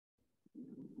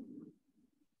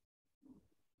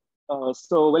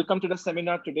So welcome to the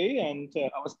seminar today, and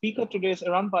our speaker today is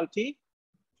Eran Palti,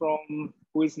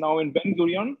 who is now in Ben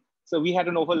Gurion. So we had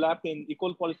an overlap in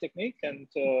Ecole Polytechnique, and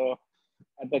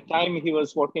at that time he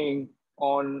was working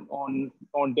on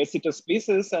de Sitter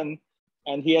spaces, and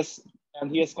he has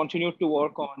continued to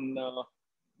work on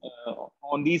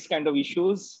these kind of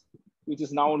issues, which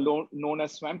is now known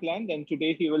as swampland. And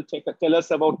today he will tell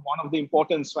us about one of the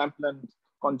important swampland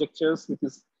conjectures, which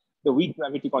is the weak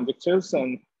gravity conjectures,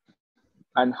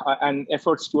 and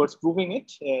efforts towards proving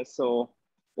it. So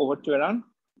over to Eran.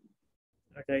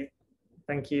 Okay,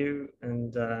 thank you,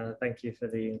 and thank you for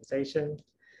the invitation to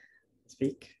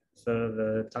speak. So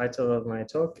the title of my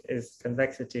talk is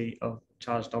Convexity of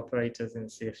Charged Operators in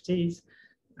CFTs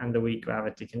and the Weak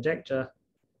Gravity Conjecture.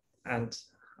 And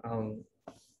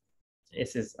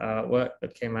this is work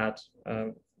that came out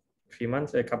a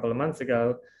couple of months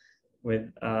ago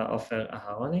with Ofer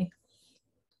Aharoni.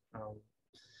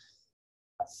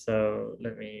 So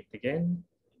let me begin.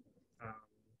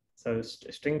 So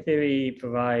string theory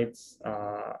provides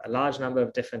a large number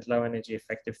of different low energy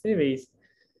effective theories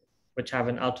which have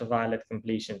an ultraviolet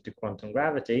completion to quantum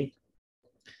gravity.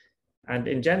 And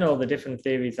in general, the different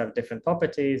theories have different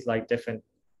properties, like different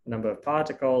number of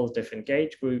particles, different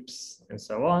gauge groups, and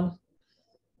so on.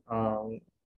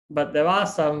 But there are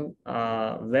some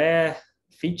rare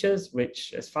features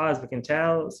which, as far as we can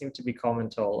tell, seem to be common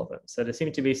to all of them. So there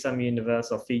seem to be some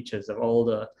universal features of all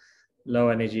the low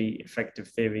energy effective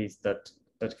theories that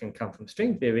can come from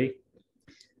string theory.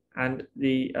 And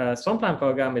the swampland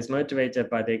program is motivated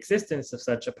by the existence of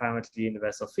such apparently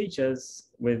universal features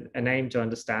with an aim to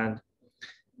understand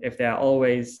if they are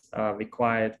always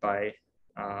required by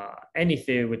any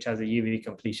theory which has a UV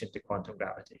completion to quantum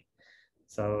gravity.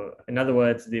 So in other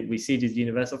words, we see these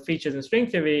universal features in string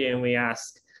theory and we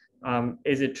ask,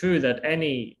 is it true that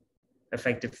any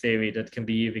effective theory that can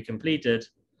be UV completed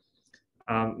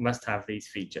must have these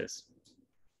features?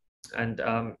 And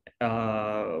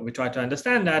we try to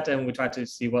understand that, and we try to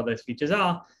see what those features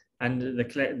are. And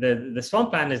the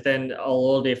swampland is then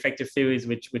all the effective theories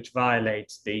which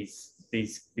violate these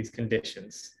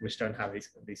conditions, which don't have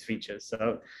these features.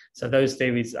 So those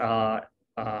theories are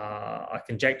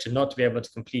conjectured not to be able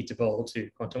to complete a ball to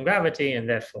quantum gravity, and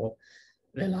therefore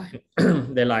they lie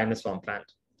in the swampland.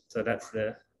 So that's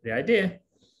the idea.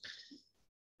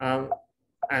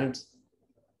 Perhaps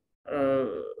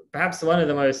one of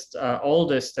the most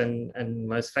oldest and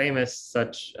most famous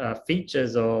such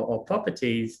features or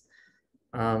properties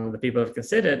that people have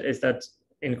considered is that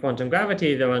in quantum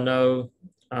gravity there are no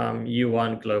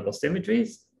U1 global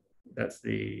symmetries. That's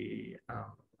the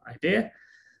idea.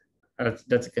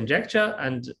 That's a conjecture,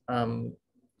 and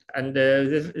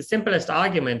the simplest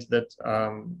argument that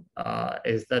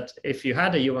is that if you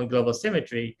had a U1 global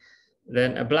symmetry,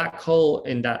 then a black hole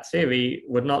in that theory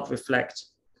would not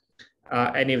reflect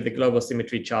any of the global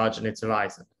symmetry charge in its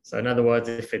horizon. So in other words,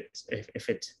 if it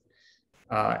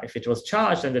was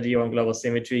charged under the U1 global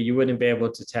symmetry, you wouldn't be able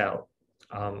to tell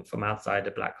from outside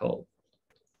the black hole.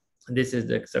 And this is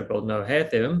the so-called no-hair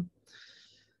theorem.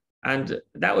 And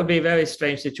that would be a very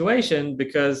strange situation,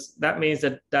 because that means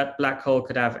that that black hole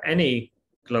could have any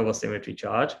global symmetry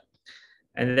charge.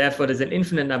 And therefore, there's an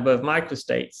infinite number of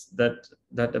microstates that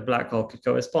the black hole could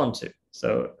correspond to.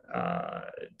 So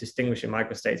distinguishing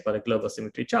microstates by the global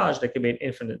symmetry charge, there could be an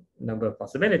infinite number of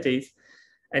possibilities.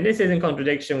 And this is in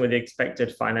contradiction with the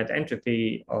expected finite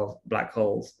entropy of black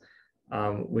holes,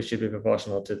 which should be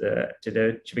proportional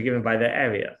should be given by their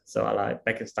area. So I like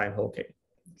Bekenstein-Hawking.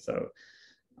 So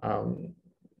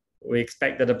we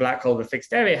expect that a black hole with a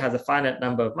fixed area has a finite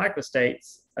number of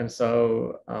microstates, and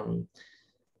so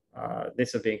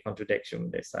this would be in contradiction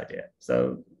with this idea.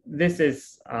 So this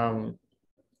is, I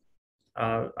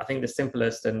think, the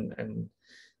simplest and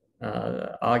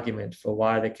argument for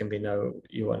why there can be no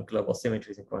U1 global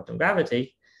symmetries in quantum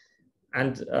gravity.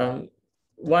 And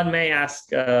one may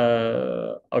ask,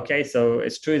 okay, so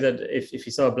it's true that if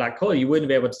you saw a black hole, you wouldn't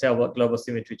be able to tell what global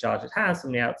symmetry charge it has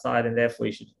from the outside, and therefore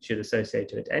you should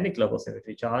associate it with any global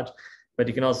symmetry charge. But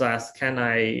you can also ask, can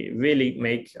I really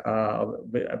make a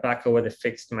black hole with a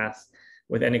fixed mass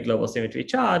with any global symmetry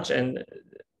charge? And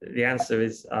the answer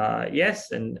is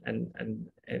yes, and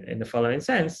in the following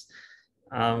sense.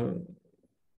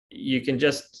 You can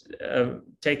just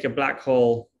take a black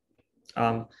hole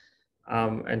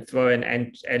and throw in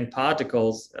n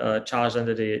particles charged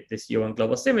under this U1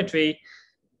 global symmetry,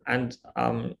 and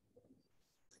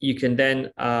you can then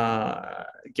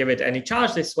give it any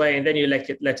charge this way, and then you let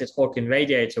it Hawking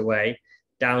radiate away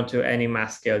down to any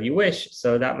mass scale you wish.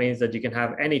 So that means that you can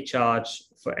have any charge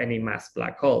for any mass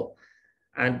black hole.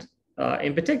 And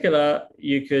in particular,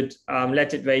 you could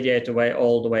let it radiate away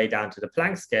all the way down to the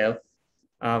Planck scale,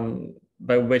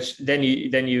 but which then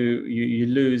you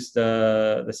lose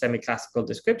the semi-classical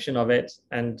description of it,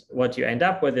 and what you end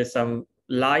up with is some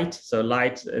light. So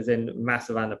light is in mass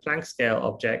around the Planck scale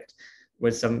object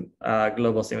with some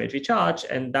global symmetry charge,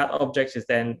 and that object is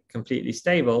then completely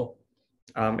stable.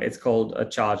 It's called a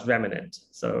charged remnant.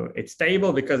 So it's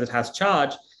stable because it has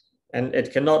charge, and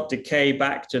it cannot decay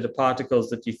back to the particles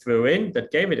that you threw in that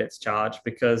gave it its charge,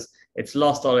 because it's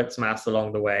lost all its mass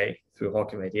along the way through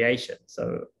Hawking radiation.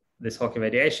 So this Hawking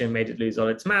radiation made it lose all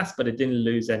its mass, but it didn't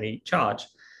lose any charge,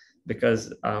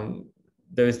 because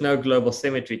there is no global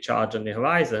symmetry charge on the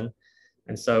horizon,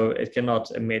 and so it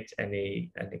cannot emit any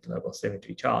global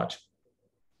symmetry charge.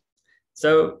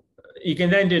 So you can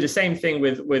then do the same thing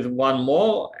with one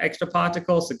more extra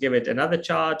particle, so give it another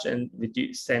charge and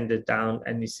send it down,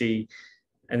 and you see,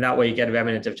 and that way you get a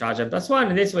remnant of charge m+1,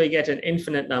 and this way you get an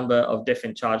infinite number of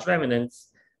different charge remnants,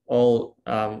 all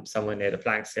somewhere near the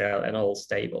Planck scale and all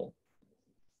stable.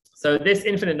 So this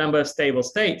infinite number of stable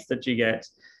states that you get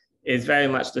is very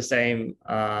much the same,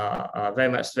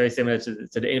 very similar to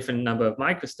the infinite number of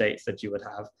microstates that you would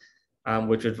have,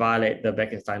 which would violate the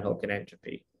Bekenstein-Hawking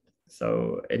entropy.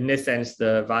 So in this sense,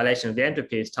 the violation of the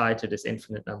entropy is tied to this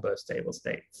infinite number of stable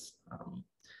states.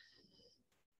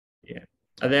 Yeah.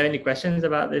 Are there any questions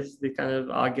about this, the kind of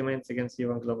arguments against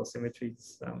you on global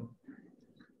symmetries?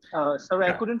 Sorry,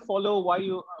 I couldn't follow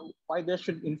why there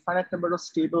should infinite number of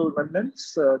stable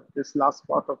remnants. This last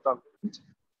part of the argument.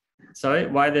 Sorry,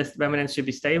 why this remnants should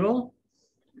be stable?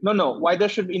 No, why there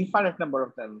should be infinite number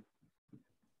of them?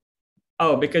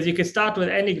 Oh, because you could start with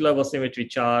any global symmetry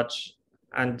charge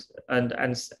and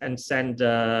send.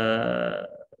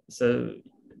 So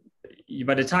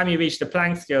by the time you reach the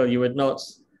Planck scale, you would not.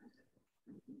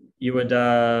 You would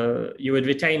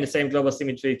retain the same global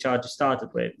symmetry charge you started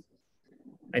with,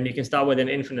 and you can start with an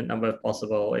infinite number of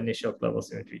possible initial global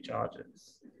symmetry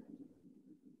charges.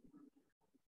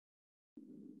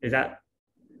 Is that?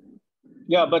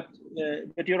 Yeah, but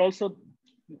you're also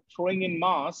throwing in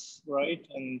mass, right?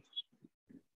 And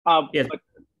yes,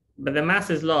 but the mass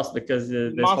is lost because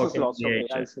the mass is lost. Okay,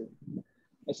 I see.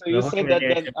 So you said that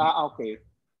then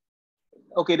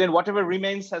okay, then whatever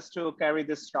remains has to carry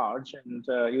this charge, and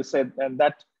you said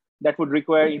that would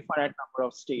require infinite number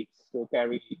of states to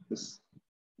carry this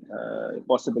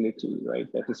possibility, right?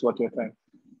 That is what you're trying.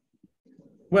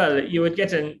 Well, you would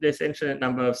get this infinite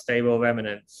number of stable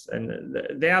remnants, and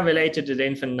they are related to the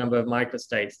infinite number of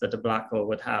microstates that a black hole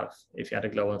would have if you had a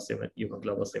global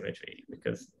symmetry,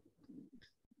 because.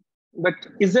 But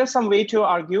is there some way to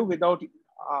argue without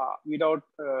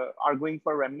arguing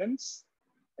for remnants,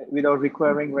 without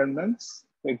requiring remnants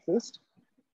to exist?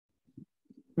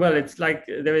 Well, it's like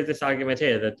there is this argument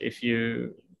here that if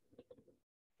you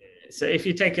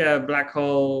take a black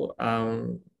hole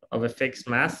of a fixed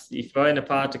mass, you throw in a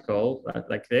particle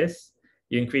like this,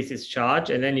 you increase its charge,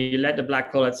 and then you let the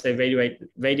black hole, let's say,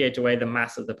 radiate away the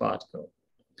mass of the particle.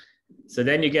 So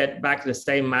then you get back the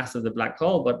same mass of the black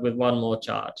hole, but with one more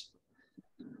charge.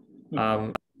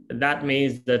 That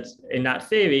means that in that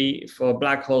theory, for a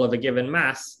black hole of a given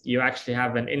mass, you actually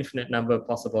have an infinite number of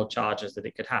possible charges that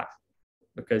it could have,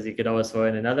 because you could always throw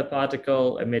in another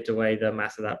particle, emit away the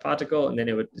mass of that particle, and then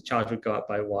the charge would go up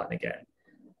by 1 again.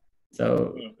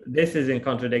 So this is in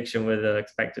contradiction with the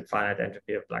expected finite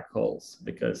entropy of black holes,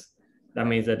 because that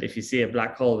means that if you see a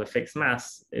black hole with a fixed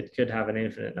mass, it could have an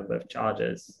infinite number of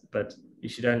charges, but you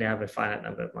should only have a finite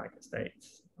number of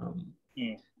microstates.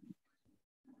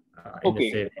 In the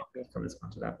theory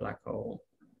correspond to that black hole.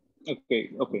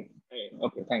 Okay,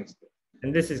 thanks.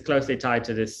 And this is closely tied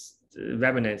to this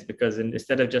remnants, because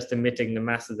instead of just emitting the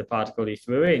mass of the particle you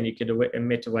threw in, you could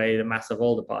emit away the mass of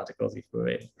all the particles you threw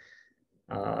in,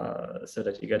 so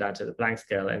that you go down to the Planck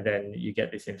scale, and then you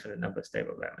get this infinite number of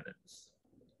stable remnants.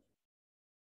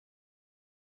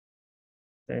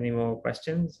 Any more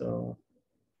questions? Or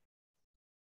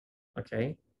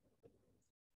okay.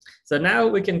 So now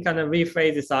we can kind of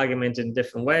rephrase this argument in a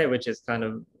different way, which is kind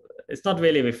of, it's not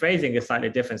really rephrasing a slightly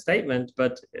different statement,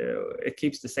 but it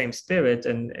keeps the same spirit,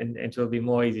 and it will be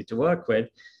more easy to work with.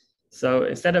 So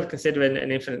instead of considering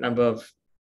an infinite number of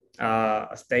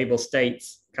stable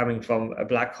states coming from a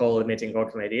black hole emitting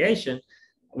Hawking radiation,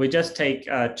 we just take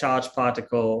a charged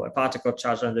particle, a particle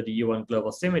charged under the U1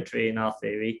 global symmetry in our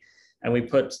theory, and we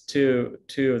put two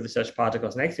of the such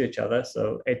particles next to each other,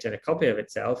 so it and a copy of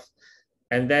itself.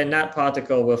 And then that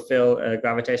particle will feel a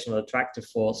gravitational attractive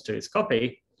force to its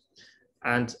copy,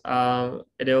 and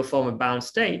it will form a bound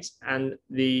state. And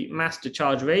the mass to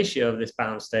charge ratio of this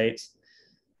bound state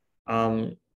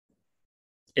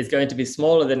is going to be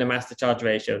smaller than the mass-to-charge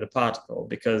ratio of the particle,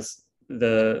 because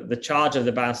the charge of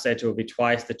the bound state will be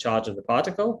twice the charge of the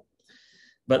particle.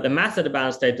 But the mass of the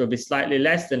bound state will be slightly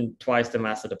less than twice the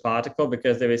mass of the particle,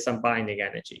 because there is some binding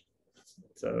energy.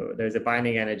 So there's a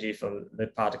binding energy from the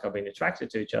particle being attracted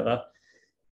to each other.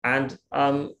 And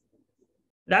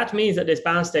that means that this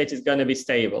bound state is going to be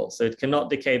stable. So it cannot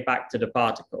decay back to the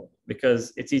particle,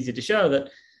 because it's easy to show that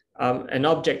an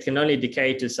object can only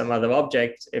decay to some other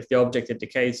object if the object it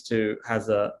decays to has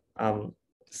a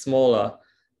smaller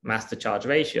mass-to-charge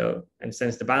ratio. And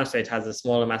since the bound state has a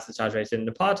smaller mass-to-charge ratio than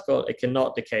the particle, it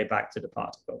cannot decay back to the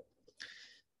particle.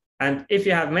 And if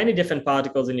you have many different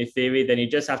particles in your theory, then you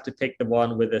just have to pick the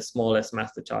one with the smallest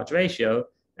mass-to-charge ratio.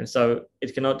 And so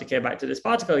it cannot decay back to this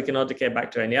particle, it cannot decay back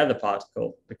to any other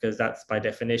particle, because that's by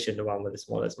definition the one with the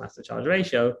smallest mass-to-charge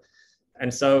ratio.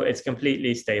 And so it's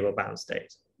completely stable bound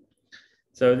state.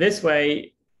 So this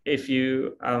way, if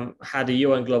you had a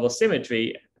U1 global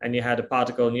symmetry and you had a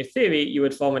particle in your theory, you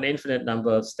would form an infinite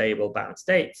number of stable bound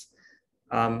states.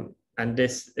 And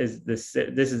this is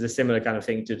a similar kind of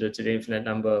thing to the infinite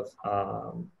number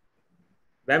of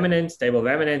remnants, stable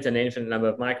remnants, and the infinite number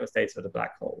of microstates for the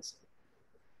black holes.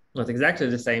 Not exactly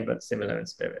the same, but similar in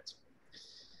spirit.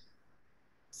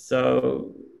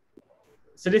 So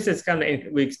this is kind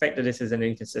of, we expect that this is an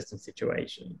inconsistent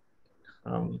situation.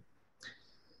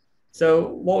 So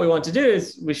what we want to do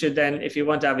is we should then, if you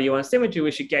want to have a U1 symmetry, we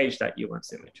should gauge that U1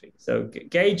 symmetry. So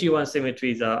gauge U1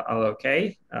 symmetries are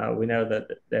okay. We know that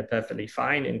they're perfectly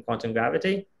fine in quantum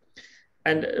gravity.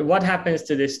 And what happens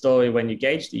to this story when you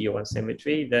gauge the U1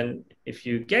 symmetry? Then if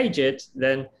you gauge it,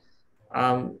 then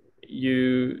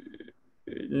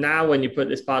now when you put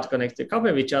this particle next to a copy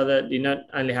of each other, you not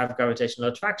only have gravitational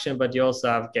attraction, but you also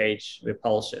have gauge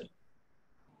repulsion.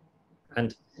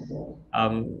 And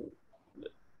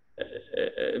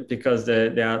because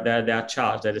they are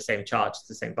charged, they're the same charge, it's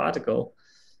the same particle.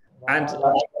 And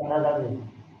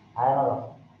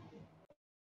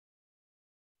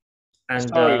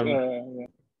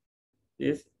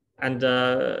yes. And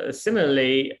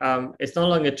similarly, it's no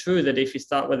longer true that if you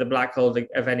start with a black hole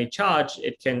of any charge,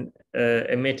 it can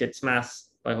emit its mass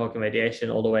by Hawking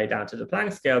radiation all the way down to the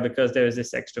Planck scale, because there is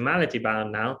this extremality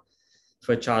bound now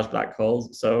for charged black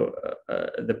holes. So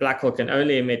the black hole can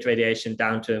only emit radiation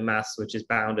down to a mass which is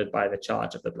bounded by the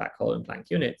charge of the black hole in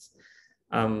Planck units.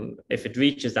 If it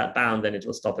reaches that bound, then it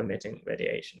will stop emitting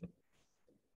radiation.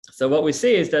 So what we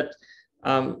see is that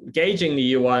gauging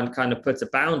the U1 kind of puts a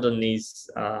bound on these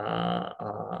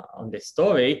on this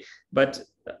story, but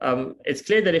it's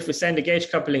clear that if we send a gauge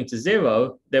coupling to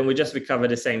 0, then we just recover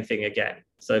the same thing again.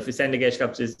 So if we send a gauge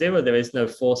coupling to 0, there is no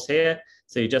force here,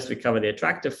 so you just recover the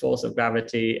attractive force of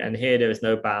gravity, and here there is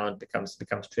no bound, becomes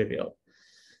trivial.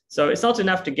 So it's not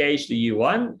enough to gauge the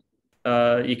U1.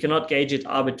 You cannot gauge it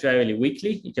arbitrarily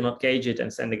weakly. You cannot gauge it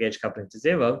and send a gauge coupling to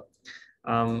 0.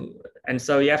 And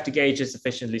so you have to gauge it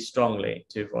sufficiently strongly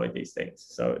to avoid these things.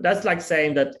 So that's like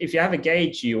saying that if you have a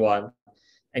gauge U1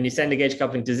 and you send a gauge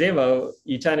coupling to 0,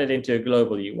 you turn it into a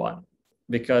global U1,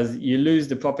 because you lose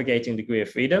the propagating degree of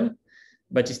freedom,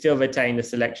 but you still retain the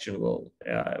selection rule,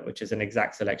 which is an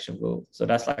exact selection rule. So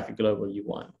that's like a global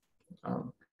U1.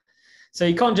 So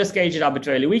you can't just gauge it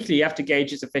arbitrarily weakly, you have to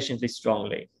gauge it sufficiently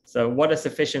strongly. So what does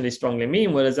sufficiently strongly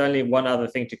mean? Well, there's only one other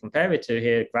thing to compare it to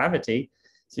here, gravity.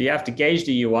 So you have to gauge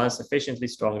the U1 sufficiently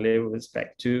strongly with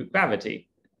respect to gravity.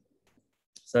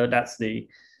 So that's the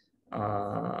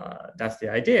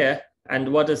idea.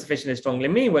 And what does sufficiently strongly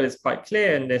mean? Well, it's quite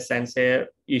clear in this sense here.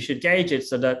 You should gauge it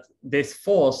so that this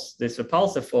force, this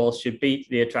repulsive force, should beat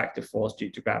the attractive force due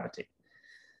to gravity.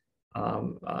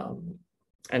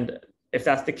 And if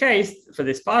that's the case for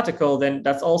this particle, then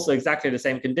that's also exactly the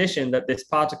same condition, that this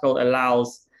particle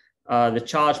allows the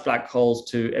charged black holes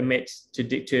to emit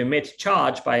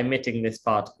charge by emitting this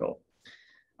particle.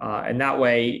 And that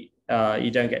way,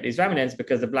 you don't get these remnants,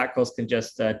 because the black holes can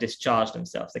just discharge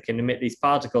themselves. They can emit these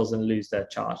particles and lose their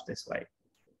charge this way.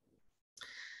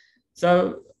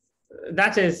 So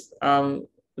that is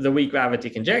the weak gravity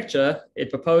conjecture. It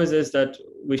proposes that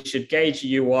we should gauge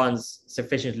U1s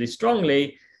sufficiently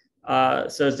strongly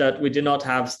so that we do not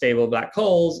have stable black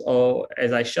holes, or,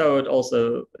 as I showed,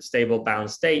 also stable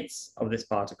bound states of this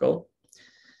particle.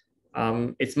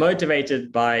 It's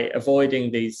motivated by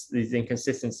avoiding these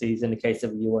inconsistencies in the case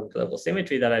of U1 global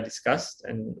symmetry that I discussed,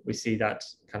 and we see that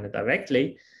kind of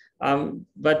directly.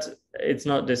 But it's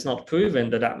not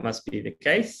proven that that must be the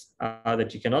case,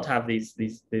 that you cannot have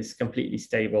these completely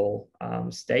stable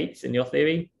states in your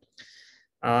theory.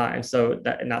 And so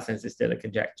that, in that sense, is still a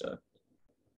conjecture.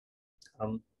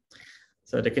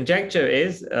 So the conjecture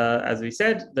is, as we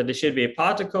said, that there should be a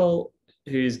particle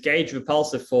whose gauge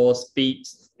repulsive force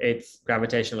beats its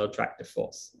gravitational attractive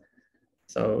force.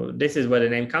 So this is where the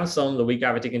name comes from. The weak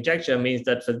gravity conjecture means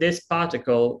that for this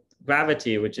particle,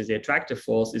 gravity, which is the attractive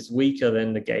force, is weaker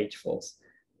than the gauge force.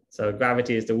 So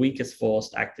gravity is the weakest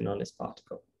force acting on this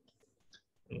particle.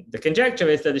 The conjecture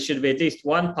is that there should be at least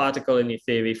one particle in your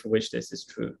theory for which this is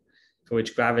true, for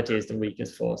which gravity is the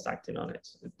weakest force acting on it.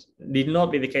 It need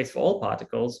not be the case for all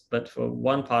particles, but for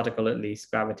one particle at least,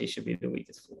 gravity should be the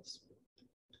weakest force.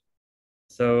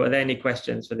 So are there any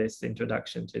questions for this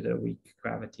introduction to the weak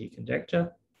gravity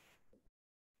conjecture?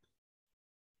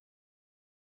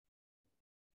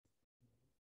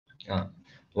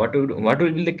 What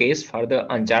will be the case for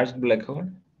the uncharged black hole?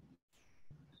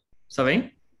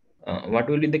 Sorry? What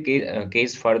will be the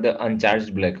case for the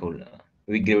uncharged black hole?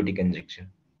 Weak gravity conjecture.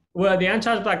 Well, the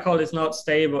uncharged black hole is not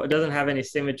stable. It doesn't have any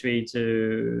symmetry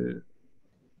to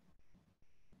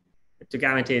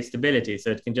guarantee its stability.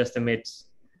 So it can just emit,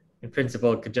 in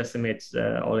principle, it could just emit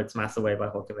all its mass away by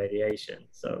Hawking radiation.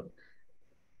 So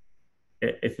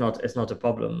it's not a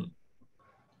problem.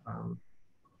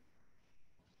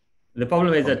 The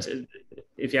problem is that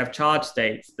if you have charge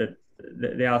states, that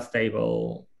they are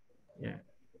stable. Yeah.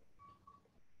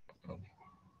 Okay.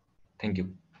 Thank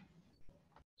you.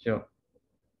 Sure.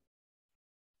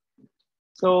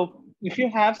 So if you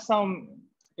have some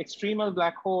extremal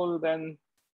black hole, then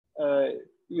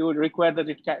you would require that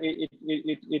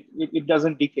it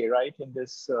doesn't decay, right? In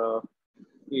this,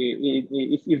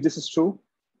 if this is true.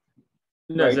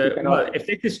 No, right? so, well, if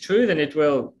this is true, then it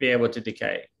will be able to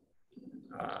decay.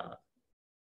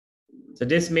 So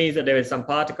this means that there is some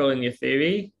particle in your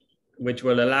theory which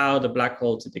will allow the black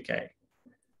hole to decay.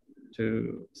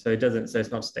 So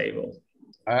it's not stable.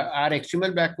 Are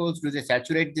extremal black holes, do they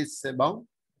saturate this bound?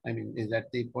 I mean, is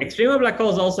that the point? Extremal black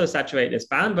holes also saturate this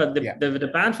band, but the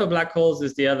band for black holes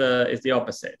is the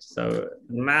opposite. So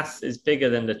mass is bigger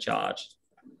than the charge.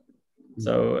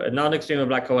 So a non-extremal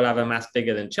black hole will have a mass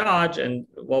bigger than charge, and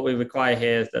what we require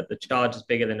here is that the charge is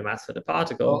bigger than the mass for the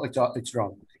particle. Oh, it's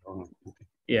wrong. Oh, okay.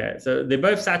 Yeah, so they're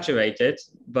both saturated,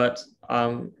 but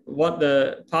what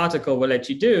the particle will let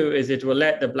you do is it will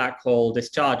let the black hole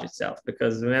discharge itself,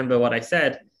 because remember what I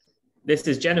said, this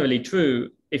is generally true.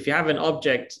 If you have an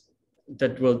object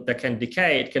that can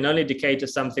decay, it can only decay to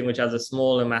something which has a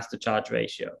smaller mass to charge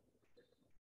ratio.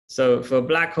 So for a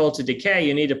black hole to decay,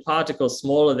 you need a particle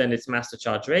smaller than its mass to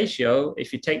charge ratio.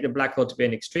 If you take the black hole to be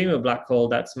an extremal black hole,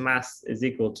 that's mass is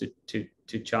equal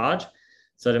to charge.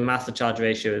 So the mass to charge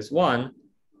ratio is 1.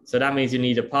 So that means you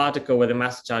need a particle with a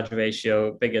mass to charge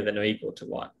ratio bigger than or equal to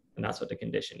 1. And that's what the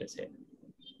condition is here.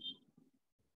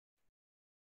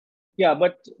 Yeah,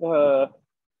 but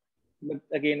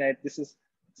again, this is,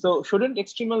 so shouldn't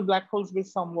extremal black holes be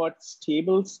somewhat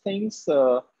stable things,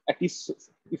 at least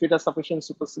if it has sufficient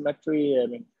supersymmetry? I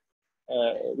mean,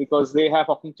 because they have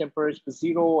Hawking temperature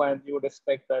 0, and you would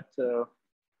expect that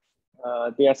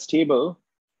they are stable.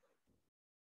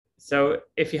 So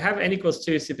if you have n equals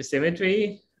 2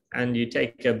 supersymmetry and you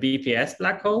take a BPS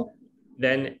black hole,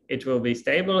 then it will be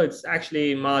stable. It's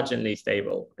actually marginally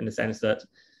stable in the sense that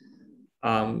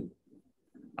in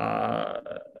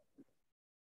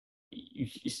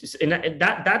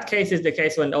that case is the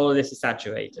case when all of this is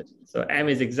saturated. So M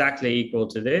is exactly equal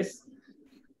to this,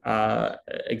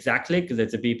 exactly, because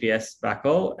it's a BPS black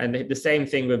hole. And the same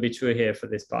thing would be true here for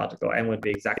this particle. M would be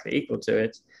exactly equal to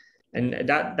it. And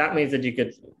that means that you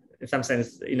could, in some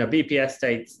sense, BPS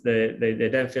states, they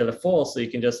don't feel a force, so you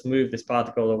can just move this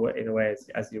particle in a way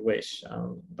as you wish.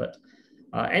 But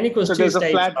n equals 2 there's states.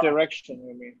 A flat direction,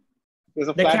 I mean. There's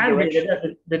a flat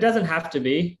direction. There doesn't have to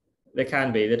be. There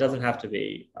can be. There doesn't have to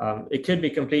be. It could be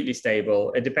completely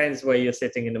stable. It depends where you're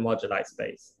sitting in the moduli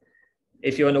space.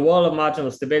 If you're on a wall of marginal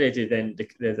stability, then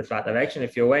there's a flat direction.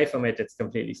 If you're away from it, it's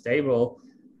completely stable.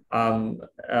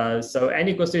 So n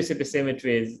equals 2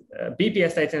 supersymmetry is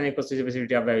BPS states and n equals 2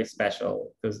 supersymmetry are very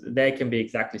special because they can be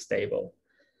exactly stable.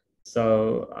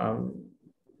 So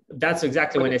that's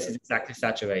exactly when this is exactly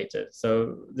saturated.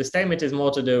 So the statement is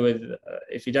more to do with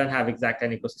if you don't have exact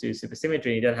n equals 2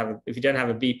 supersymmetry, if you don't have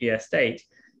a BPS state,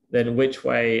 then which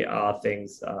way are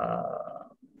things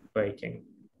breaking?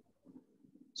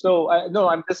 So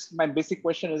my basic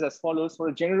question is as follows: for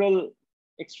a general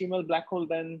extremal black hole,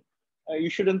 then you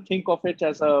shouldn't think of it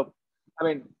as a,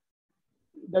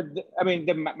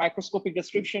 the microscopic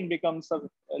description becomes a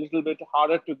little bit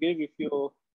harder to give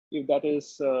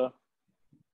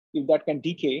if that can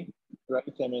decay, right?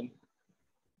 I mean,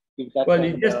 if that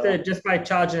can, just by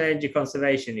charge and energy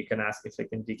conservation, you can ask if it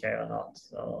can decay or not.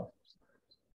 So,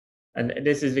 and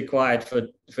this is required for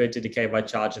it to decay by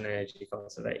charge and energy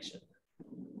conservation.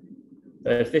 So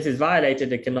if this is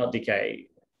violated, it cannot decay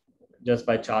just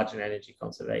by charge and energy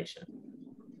conservation.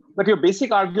 But your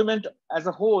basic argument as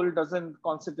a whole doesn't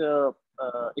consider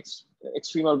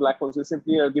extremal black holes. You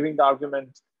simply are giving the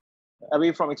argument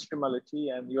away from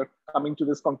extremality, and you're coming to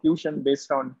this conclusion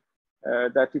based on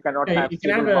that you cannot have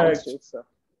stable bound states. So.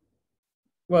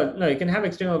 Well, no, you can have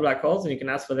extremal black holes, and you can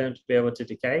ask for them to be able to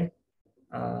decay.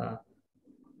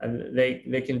 And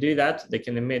they can do that. They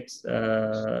can emit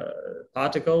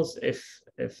particles if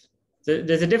so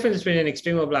there's a difference between an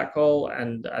extremal black hole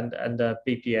and a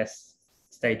PPS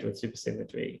state with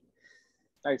supersymmetry.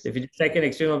 Nice. If you take an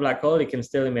extremal black hole, it can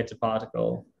still emit a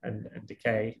particle and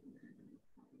decay.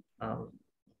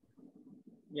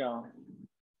 Yeah.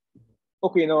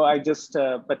 Okay, no, I just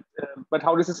but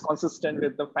how this is consistent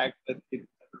with the fact that it's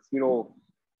zero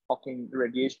Hawking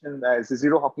radiation,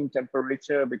 zero Hawking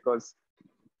temperature, because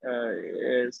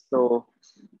so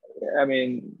I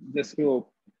mean just to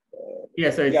yeah,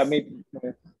 so yeah, maybe.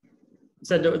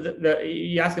 So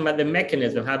you're asking about the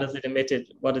mechanism. How does it emit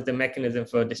it? What is the mechanism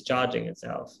for discharging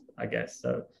itself? I guess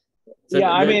so.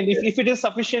 Yeah, I mean, if it is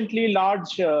sufficiently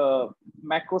large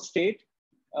macro state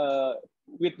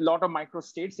with a lot of micro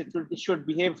states, it should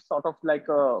behave sort of like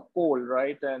a pole,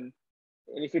 right? And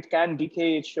if it can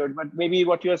decay, it should. But maybe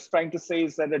what you're trying to say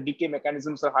is that the decay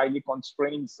mechanisms are highly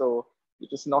constrained, so it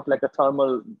is not like a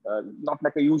thermal, not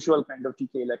like a usual kind of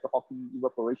decay, like a Hawking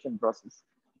evaporation process.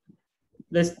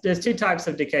 There's two types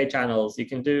of decay channels. You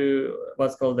can do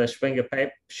what's called the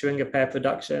Schwinger pair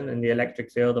production in the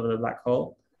electric field of the black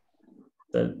hole.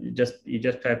 So you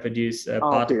just pair produce a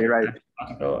particle, right.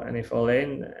 Particle, and they fall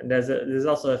in. And there's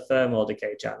also a thermal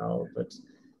decay channel, but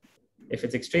if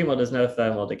it's extremal, there's no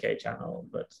thermal decay channel.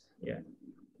 But yeah,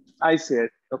 I see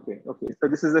it. Okay. So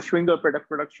this is a Schwinger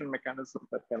production mechanism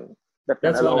that can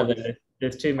that's allow one of them.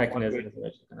 There's two mechanisms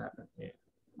which can happen. Yeah.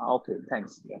 Okay.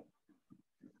 Thanks. Yeah.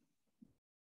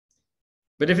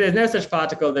 But if there's no such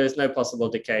particle, there is no possible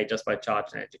decay just by charge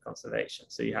and energy conservation.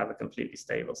 So you have a completely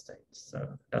stable state. So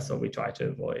that's what we try to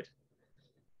avoid.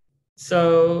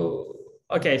 So,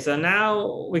 okay, so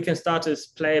now we can start to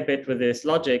play a bit with this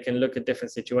logic and look at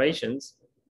different situations.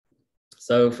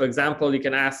 So for example, you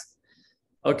can ask,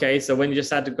 okay, so when you just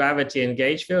had the gravity and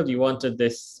gauge field, you wanted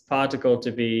this particle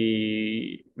to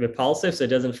be repulsive, so it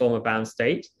doesn't form a bound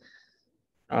state.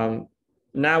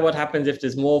 Now what happens if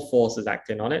there's more forces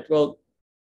acting on it? Well,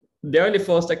 the only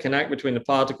force that can act between the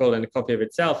particle and a copy of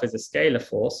itself is a scalar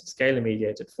force, scalar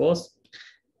mediated force.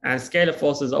 And scalar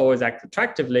forces always act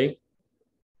attractively.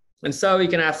 And so we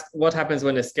can ask what happens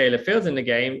when there's scalar fields in the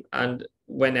game and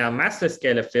when there are massless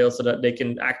scalar fields so that they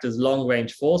can act as long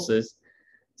range forces.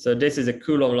 So this is a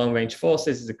Coulomb long range force,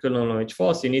 this is a Coulomb long range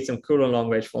force. You need some Coulomb long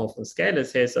range form from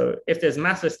scalars here. So if there's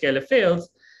massless scalar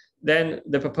fields, then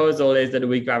the proposal is that the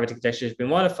weak gravity conjecture should be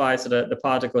modified so that the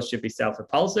particles should be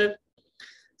self-repulsive.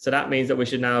 So that means that we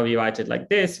should now rewrite it like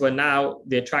this, where now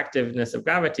the attractiveness of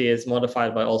gravity is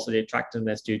modified by also the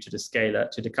attractiveness due to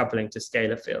the coupling to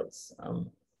scalar fields.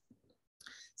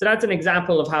 So that's an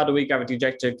example of how the weak gravity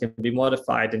conjecture can be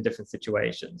modified in different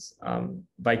situations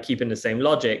by keeping the same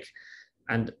logic,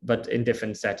 but in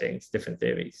different settings, different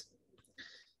theories.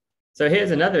 So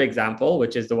here's another example,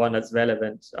 which is the one that's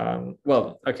relevant.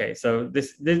 Well, okay, so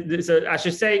so I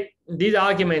should say these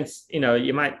arguments, they're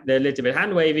a little bit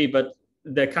hand wavy, but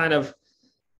they're kind of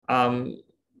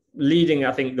leading,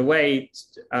 I think, the way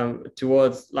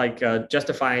towards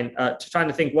justifying, trying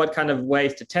to think what kind of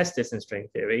ways to test this in string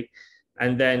theory.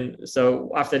 And then,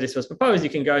 so after this was proposed, you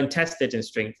can go and test it in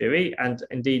string theory. And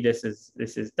indeed, this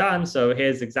is done. So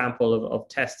here's an example of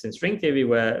tests in string theory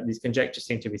where these conjectures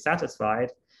seem to be satisfied.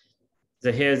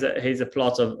 So here's a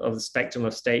plot of the spectrum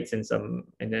of states this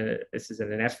is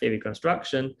in an F theory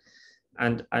construction.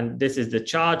 And this is the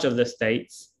charge of the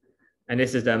states. And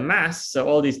this is their mass. So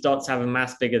all these dots have a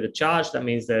mass bigger than the charge. That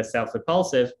means they're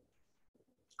self-repulsive.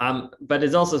 But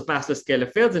there's also massless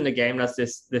scalar fields in the game. That's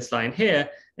this line here.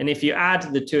 And if you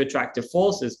add the two attractive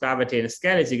forces, gravity and the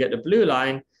scalars, you get the blue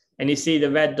line. And you see the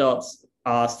red dots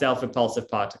are self-repulsive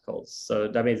particles. So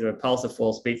that means the repulsive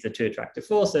force beats the two attractive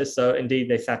forces. So indeed,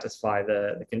 they satisfy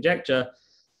the conjecture.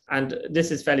 And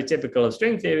this is fairly typical of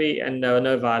string theory. And there are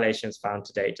no violations found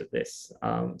to date of this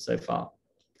so far.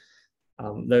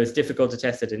 Though it's difficult to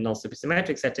test it in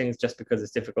non-supersymmetric settings just because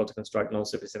it's difficult to construct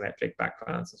non-supersymmetric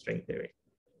backgrounds in string theory.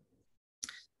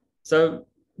 So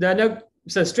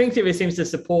string theory seems to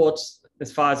support,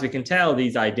 as far as we can tell,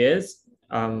 these ideas,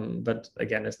 but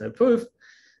again, there's no proof.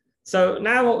 So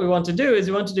now what we want to do is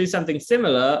we want to do something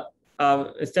similar.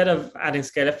 Instead of adding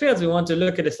scalar fields, we want to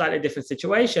look at a slightly different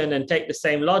situation and take the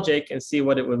same logic and see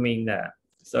what it would mean there.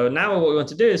 So now what we want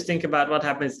to do is think about what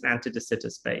happens in anti-de Sitter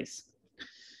space.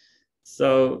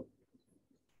 So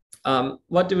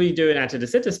what do we do in anti de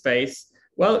Sitter space?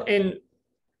 Well,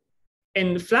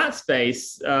 in flat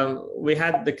space, we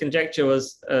had the conjecture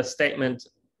was a statement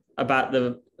about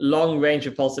the long range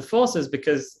repulsive forces,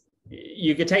 because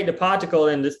you could take the particle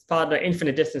and this partner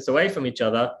infinite distance away from each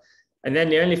other, and then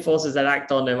the only forces that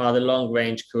act on them are the long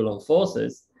range Coulomb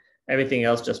forces. Everything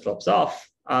else just drops off.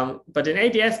 But in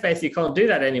ADS space, you can't do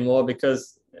that anymore,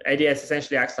 because ADS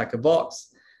essentially acts like a box.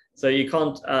 So you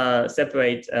can't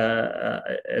separate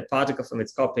a particle from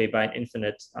its copy by an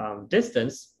infinite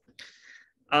distance.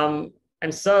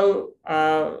 And so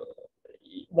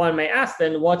one may ask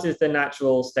then, what is the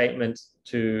natural statement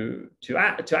to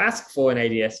ask for in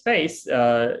ADS space?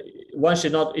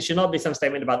 It should not be some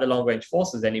statement about the long range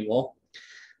forces anymore.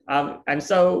 And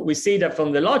so we see that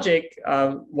from the logic,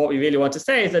 what we really want to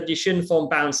say is that you shouldn't form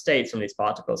bound states from these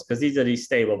particles, because these are these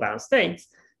stable bound states.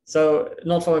 So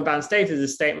not forming bound states is a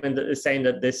statement that is saying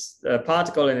that this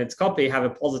particle and its copy have a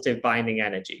positive binding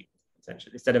energy,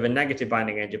 essentially, instead of a negative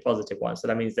binding energy, a positive one. So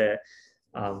that means they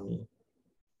don't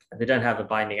have a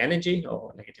binding energy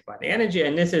or negative binding energy.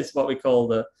 And this is what we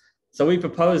call so we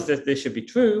propose that this should be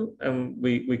true, and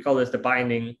we call this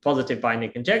the positive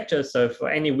binding conjecture. So for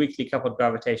any weakly coupled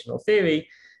gravitational theory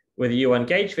with a U1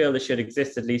 gauge field, there should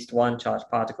exist at least one charged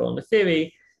particle in the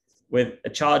theory with a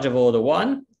charge of order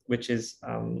 1, which is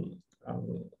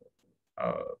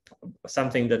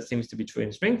something that seems to be true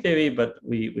in string theory, but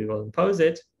we will impose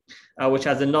it, which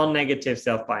has a non-negative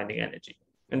self-binding energy.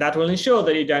 And that will ensure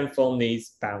that you don't form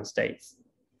these bound states.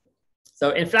 So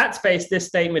in flat space, this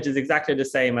statement is exactly the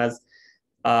same as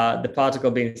the particle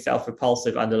being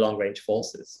self-repulsive under long-range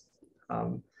forces.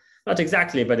 Not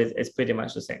exactly, but it's pretty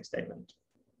much the same statement.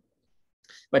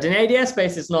 But in ADS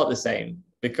space, it's not the same,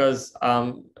 because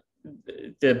to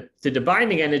the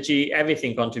binding energy,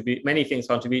 many things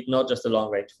contribute, not just the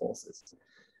long-range forces.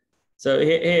 So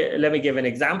here, let me give an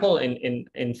example in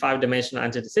 5-dimensional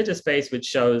anti de Sitter space, which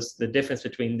shows the difference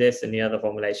between this and the other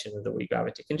formulation of the weak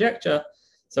gravity conjecture.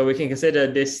 So we can consider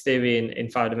this theory in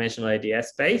 5-dimensional ADS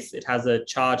space. It has a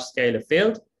charged scalar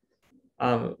field.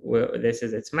 Where this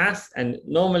is its mass. And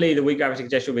normally the weak gravity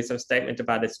conjecture will be some statement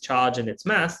about its charge and its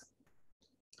mass.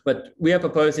 But we are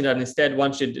proposing that instead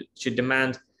one should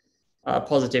demand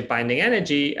positive binding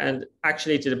energy. And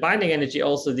actually to the binding energy,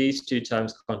 also these two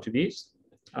terms contribute.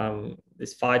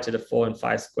 This phi to the 4 and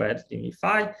phi squared dmu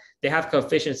phi. They have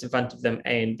coefficients in front of them,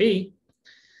 A and B.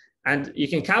 And you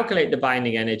can calculate the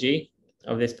binding energy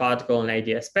of this particle in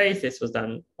ADS space. This was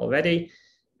done already.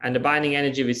 And the binding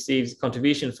energy receives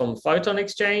contribution from photon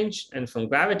exchange and from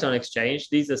graviton exchange.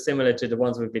 These are similar to the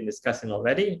ones we've been discussing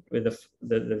already with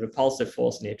the repulsive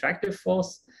force and the attractive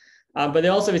force. But they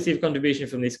also receive contribution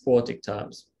from these quartic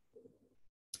terms.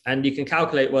 And you can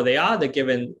calculate what they are. They're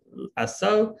given as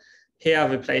so. Here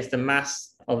I've replaced the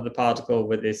mass of the particle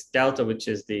with this delta, which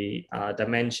is the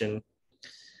dimension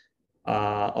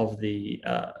of the,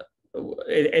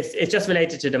 it's just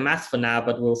related to the mass for now,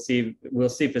 but we'll see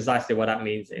precisely what that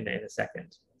means in a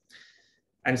second.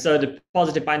 And so the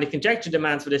positive binding conjecture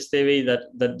demands for this theory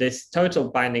that this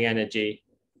total binding energy,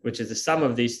 which is the sum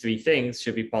of these three things,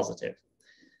 should be positive.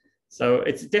 So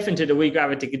it's different to the weak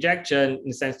gravity conjecture in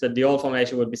the sense that the old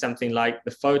formulation would be something like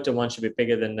the photon one should be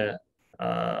bigger than the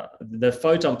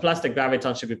photon plus the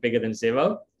graviton should be bigger than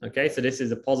 0. Okay, so this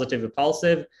is a positive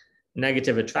repulsive,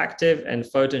 negative attractive, and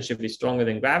photon should be stronger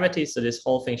than gravity. So this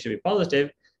whole thing should be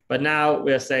positive. But now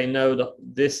we're saying, no,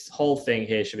 this whole thing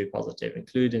here should be positive,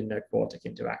 including the quartic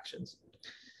interactions.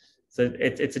 So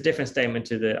it's a different statement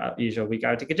to the usual weak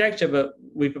gravity conjecture, but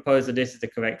we propose that this is the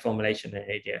correct formulation in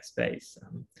ADS space.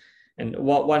 And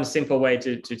one simple way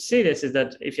to see this is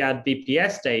that if you add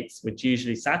BPS states, which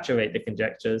usually saturate the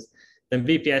conjectures, then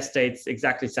BPS states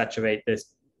exactly saturate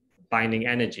this binding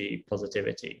energy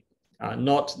positivity.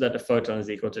 Not that the photon is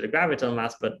equal to the graviton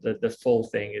mass, but the full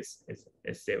thing is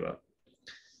 0.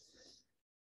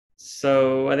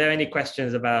 So are there any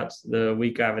questions about the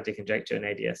weak gravity conjecture in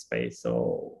ADS space,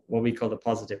 or what we call the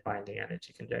positive binding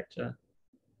energy conjecture?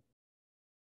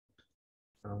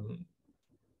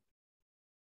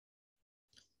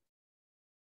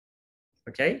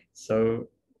 Okay, so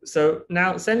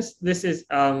now since this is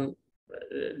in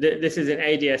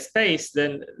ADS space,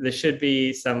 then there should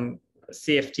be some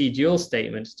CFT dual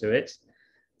statement to it.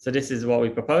 So this is what we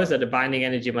propose, that the binding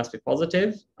energy must be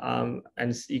positive. And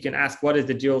you can ask, what is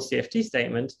the dual CFT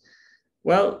statement?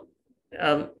 Well,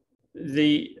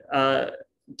 the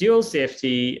dual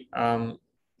CFT,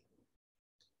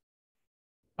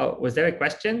 oh, was there a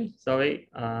question? Sorry.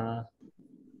 I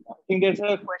think there's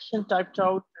a question typed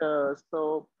out.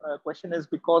 So question is,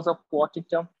 because of quartic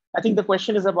term, I think the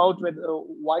question is about whether,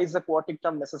 why is the quartic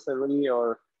term necessary,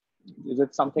 or is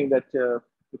it something that you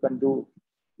can do?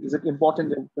 Is it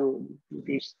important to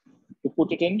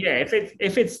put it in? Yeah,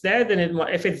 if it's there, then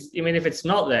if it's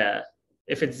not there,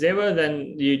 if it's 0,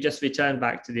 then you just return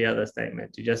back to the other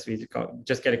statement. You just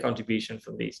get a contribution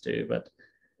from these two, but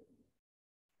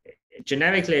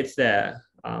generically it's there.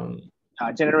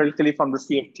 Generically from the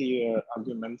CFT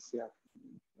arguments, yeah.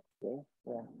 Okay.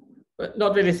 Yeah. But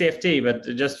not really CFT, but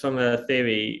just from a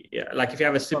theory. Yeah. Like if you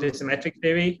have a supersymmetric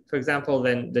theory, for example,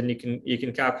 then you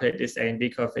can calculate this A and B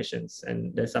coefficients,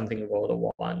 and there's something in order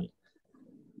 1.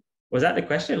 Was that the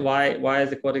question? Why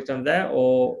is the quartic term there,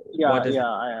 or yeah, what is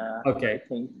okay? I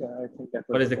think that.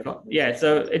 What is the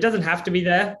so it doesn't have to be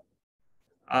there,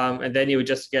 and then you would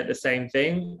just get the same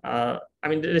thing. I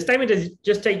mean, the statement is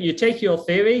just take your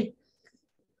theory,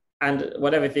 and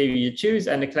whatever theory you choose,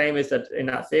 and the claim is that in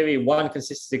that theory, one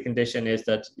consistency condition is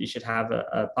that you should have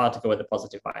a particle with a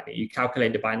positive binding. You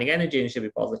calculate the binding energy and it should be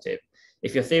positive.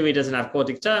 If your theory doesn't have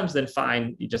quartic terms, then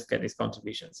fine, you just get these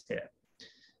contributions here.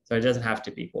 So it doesn't have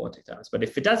to be quartic terms. But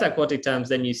if it does have quartic terms,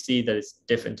 then you see that it's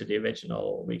different to the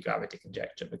original weak gravity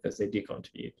conjecture because they do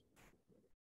contribute.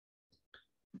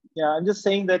 Yeah, I'm just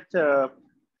saying that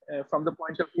from the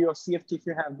point of view of CFT, if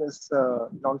you have this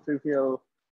non-trivial,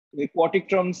 the quartic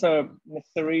terms are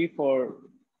necessary to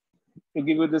give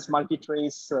you this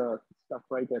multi-trace stuff,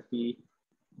 right? That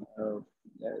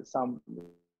some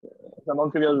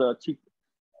non-trivial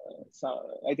so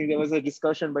I think there was a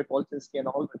discussion by Palti and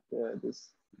all that this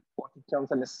quartic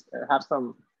terms have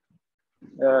some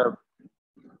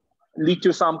lead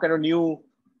to some kind of new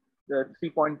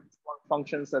 3-point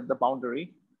functions at the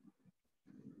boundary.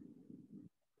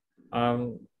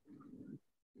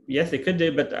 Yes, it could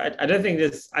do, but I don't think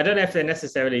this. I don't know if they're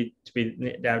necessarily to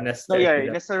be. They're necessary. No,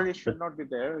 yeah, necessarily should not be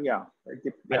there. Yeah,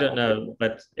 I don't know,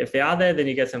 but if they are there, then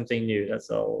you get something new. That's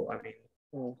all. I mean,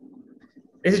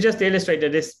 this is just to illustrate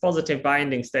that this positive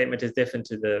binding statement is different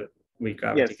to the weak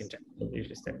gravity conjecture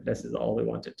usually statement. This is all we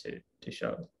wanted to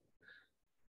show.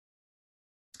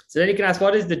 So then you can ask,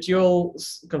 what is the dual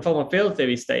conformal field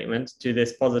theory statement to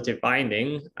this positive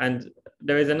binding? And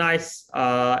there is a nice,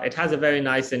 it has a very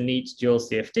nice and neat dual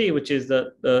CFT, which is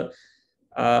that the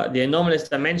anomalous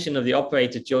dimension of the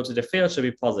operator dual to the field should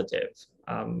be positive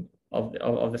of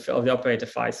the operator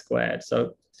phi squared.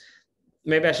 So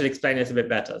maybe I should explain this a bit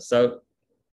better. So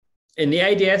in the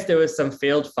ADS, there was some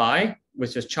field phi,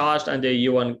 which was charged under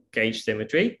U1 gauge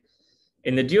symmetry.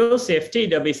 In the dual CFT,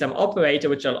 there'll be some operator,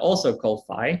 which I'll also call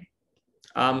phi.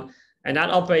 And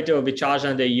that operator will be charged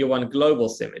under U1 global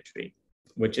symmetry,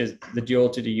 which is the dual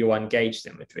to the U1 gauge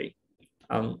symmetry.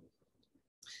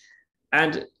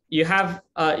 And you have,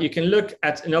 you can look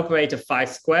at an operator phi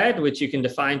squared, which you can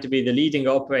define to be the leading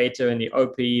operator in the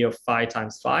OPE of phi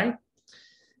times phi.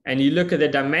 And you look at the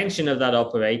dimension of that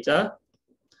operator,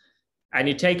 and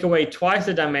you take away twice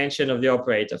the dimension of the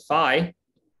operator phi.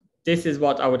 This is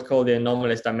what I would call the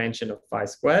anomalous dimension of phi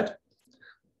squared.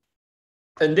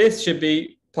 And this should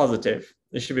be positive.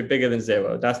 This should be bigger than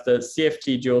 0. That's the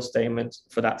CFT dual statement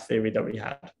for that theory that we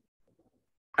had.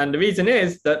 And the reason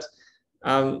is that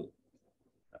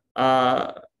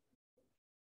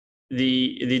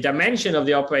the dimension of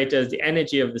the operator is the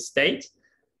energy of the state.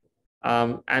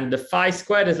 And the phi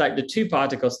squared is like the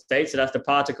 2-particle state. So that's the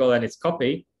particle and its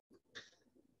copy.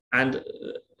 And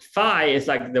phi is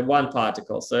like the 1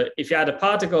 particle. So if you had a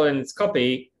particle and its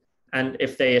copy, and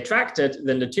if they attracted,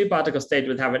 then the 2-particle state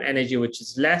would have an energy which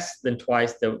is less than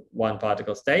twice the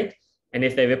 1-particle state. And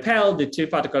if they repelled, the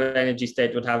 2-particle energy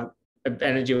state would have an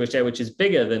energy which is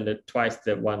bigger than twice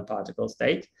the 1-particle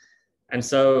state. And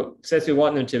so since we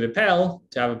want them to repel,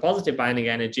 to have a positive binding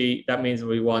energy, that means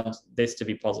we want this to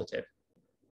be positive.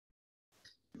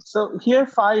 So here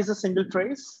phi is a single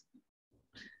trace?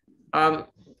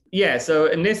 Yeah, so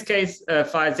in this case,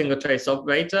 phi is single trace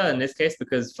operator, in this case,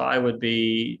 because phi would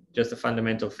be just a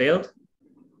fundamental field.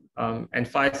 And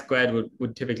phi squared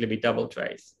would typically be double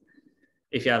trace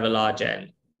if you have a large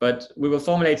n. But we will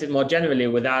formulate it more generally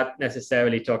without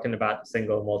necessarily talking about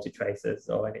single multi-traces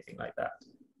or anything like that.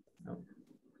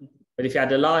 But if you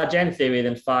had a large n theory,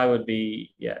 then phi would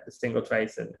be, yeah, the single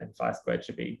trace, and phi squared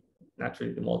should be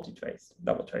naturally the multi-trace,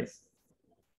 double trace.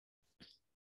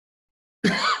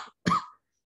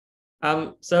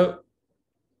 So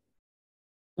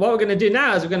what we're going to do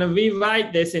now is we're going to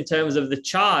rewrite this in terms of the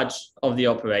charge of the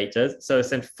operators. So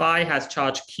since phi has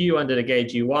charge Q under the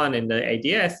gauge U1 in the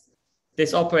ADS,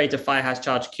 this operator phi has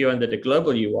charge Q under the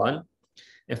global U1,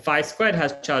 and phi squared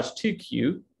has charge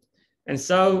 2Q. And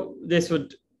so this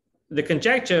would, the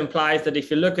conjecture implies that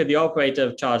if you look at the operator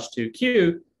of charge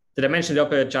 2Q, the dimension of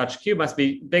the operator charge Q must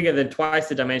be bigger than twice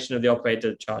the dimension of the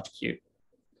operator charge Q.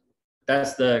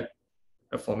 That's the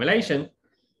formulation.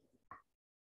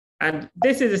 And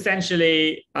this is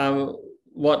essentially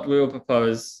what we will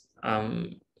propose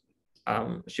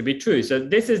should be true. So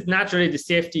this is naturally the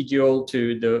CFT dual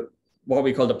to the what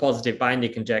we call the positive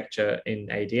binding conjecture in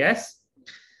ADS.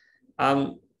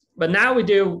 But now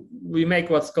we make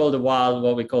what's called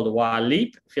what we call the while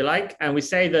leap, if you like, and we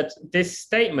say that this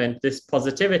statement, this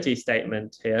positivity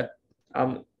statement here,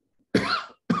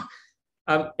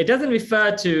 it doesn't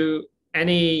refer to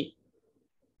any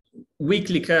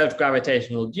weakly curved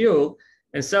gravitational dual,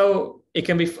 and so it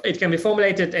can be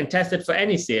formulated and tested for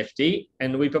any CFT,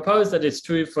 and we propose that it's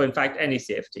true for in fact any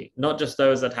CFT, not just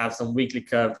those that have some weakly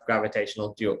curved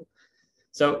gravitational dual.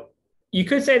 So you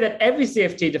could say that every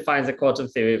CFT defines a quantum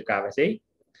theory of gravity.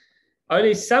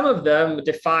 Only some of them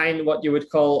define what you would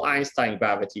call Einstein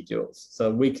gravity duals, so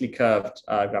weakly curved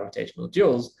gravitational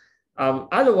duals.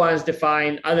 Other ones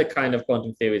define other kind of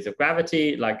quantum theories of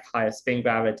gravity, like higher spin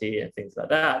gravity and things like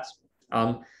that.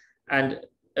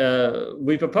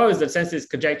 We propose that since this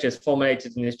conjecture is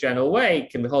formulated in this general way,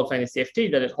 it can hold for any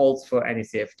CFT, that it holds for any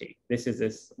CFT. This is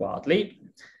this wild leap.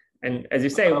 And as you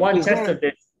say, one test of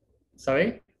this,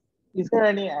 sorry? Is there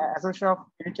any assumption of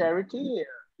unitarity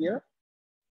here?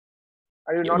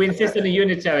 Are you not? We insist on a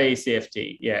unitary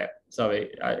CFT. Yeah, sorry.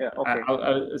 Yeah, okay.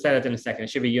 I'll say that in a second. It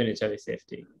should be unitary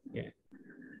CFT. Yeah.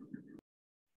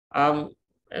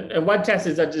 And one test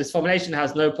is that this formulation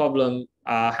has no problem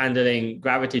handling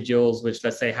gravity duals, which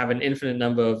let's say have an infinite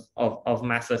number of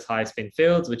massless high spin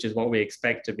fields, which is what we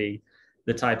expect to be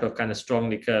the type of kind of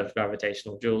strongly curved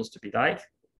gravitational duals to be like.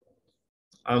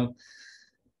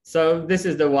 So this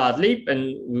is the wild leap,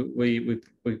 and we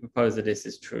propose that this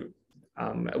is true.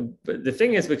 But the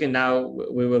thing is, we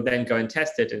will then go and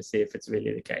test it and see if it's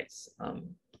really the case.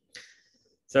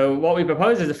 So what we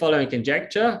propose is the following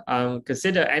conjecture.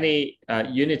 Consider any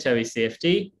unitary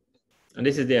CFT, and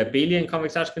this is the abelian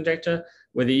convex charge conjecture,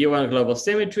 with a U1 global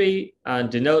symmetry, and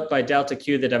denote by delta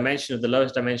Q the dimension of the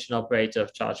lowest dimension operator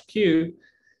of charge Q.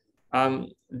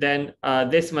 Then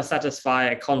this must satisfy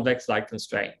a convex-like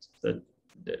constraint.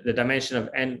 The dimension of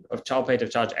operator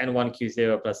of charge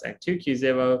N1Q0 plus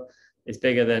N2Q0 is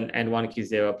bigger than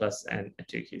N1Q0 plus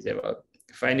N2Q0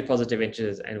 for any positive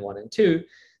integers N1 and 2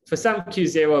 for some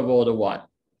Q0 of order 1.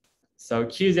 So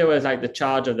Q0 is like the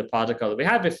charge of the particle that we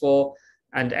had before,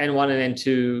 and N1 and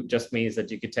N2 just means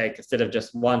that you could take, instead of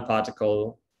just one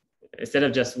particle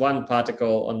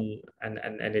on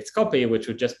and its copy, which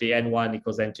would just be N1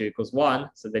 equals N2 equals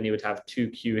 1. So then you would have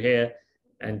 2Q here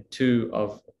and 2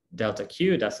 of delta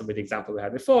Q. That's with the example we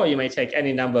had before. You may take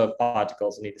any number of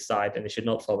particles on either side, and it should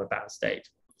not form a bound state.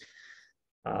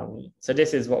 So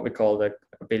this is what we call the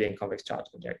abelian convex charge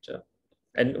conjecture.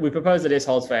 And we propose that this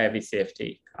holds for every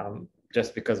CFT,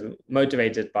 just because we're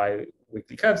motivated by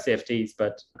weakly curved CFTs,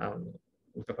 but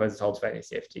we propose it holds for any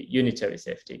CFT, unitary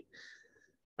CFT.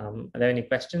 Are there any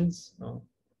questions? No?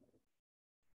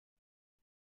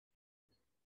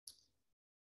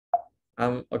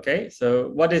 Okay, so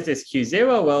what is this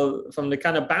Q0? Well, from the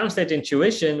kind of bound state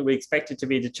intuition, we expect it to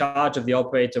be the charge of the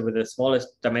operator with the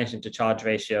smallest dimension to charge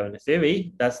ratio in the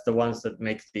theory. That's the ones that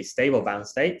make the stable bound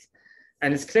states.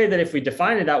 And it's clear that if we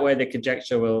define it that way, the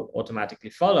conjecture will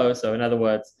automatically follow. So in other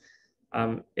words,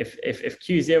 if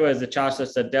Q0 is the charge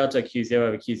such that delta Q0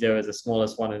 over Q0 is the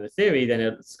smallest one in the theory, then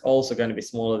it's also going to be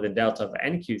smaller than delta of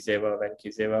NQ0 of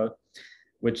NQ0,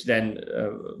 which then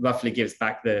roughly gives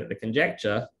back the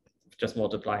conjecture, just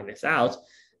multiplying this out.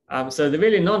 So the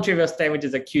really non-trivial statement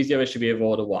is that Q0 should be of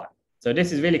order 1. So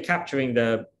this is really capturing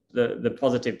the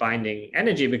positive binding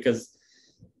energy, because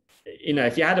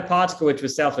if you had a particle which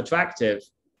was self-attractive,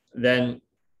 then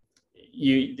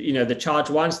the charge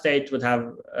 1 state would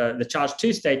have the charge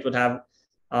 2 state would have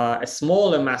a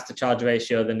smaller mass to charge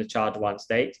ratio than the charge 1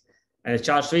 state, and the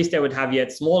charge 3 state would have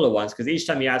yet smaller ones, because each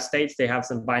time you add states, they have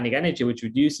some binding energy which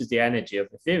reduces the energy of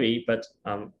the theory, but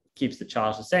keeps the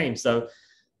charge the same. So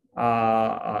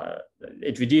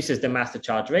it reduces the mass to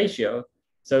charge ratio.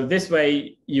 So this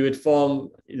way you would form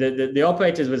the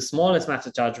operators with the smallest mass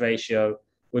to charge ratio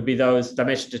would be those,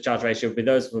 dimension to charge ratio would be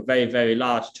those with very, very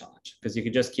large charge, because you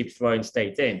could just keep throwing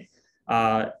states in.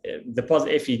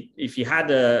 If you had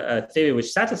a theory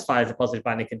which satisfies the positive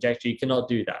binding conjecture, you cannot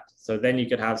do that. So then you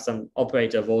could have some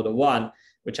operator of order 1,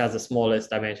 which has the smallest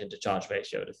dimension to charge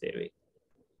ratio of the theory.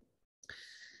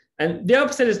 And the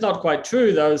opposite is not quite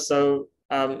true, though. So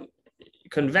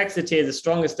convexity is a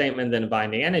stronger statement than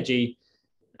binding energy,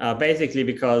 basically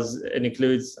because it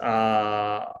includes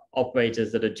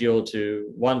operators that are dual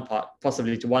to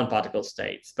possibly to one particle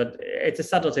states. But it's a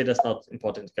subtlety that's not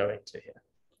important to go into here.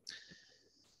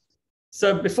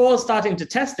 So before starting to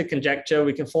test the conjecture,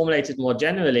 we can formulate it more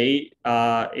generally,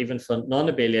 even for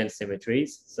non-abelian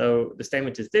symmetries. So the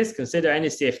statement is this: consider any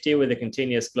CFT with a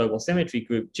continuous global symmetry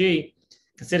group G.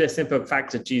 Consider simple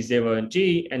factor G0 and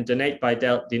G, and denote by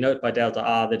delta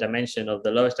R the dimension of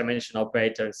the lowest dimension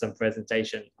operator in some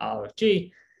presentation R of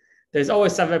G. There's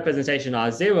always some representation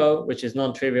R0, which is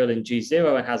non-trivial in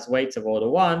G0 and has weights of order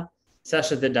 1, such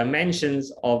that the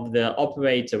dimensions of the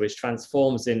operator which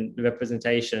transforms in the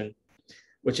representation,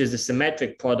 which is the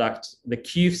symmetric product, the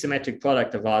Q symmetric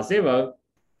product of R0,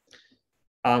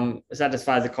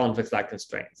 satisfies the convex-like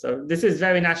constraint. So this is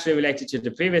very naturally related to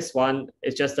the previous one.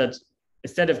 It's just that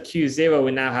instead of Q0,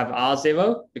 we now have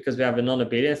R0 because we have a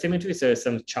non-abelian symmetry. So there's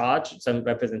some charge, some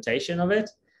representation of it.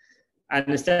 And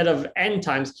instead of n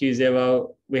times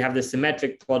Q0, we have the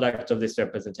symmetric product of this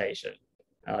representation,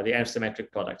 the n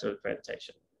symmetric product of the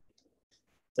representation.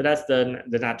 So that's the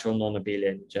natural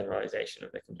non-abelian generalization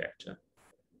of the conjecture.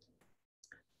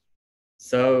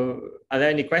 So are there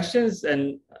any questions?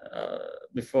 And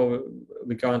before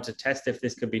we go on to test if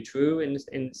this could be true in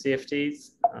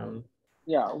CFTs?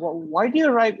 Yeah, well, why do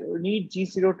you need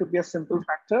G0 to be a simple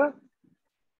factor?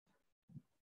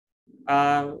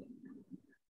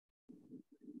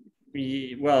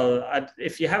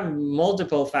 If you have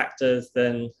multiple factors,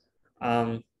 then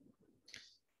R0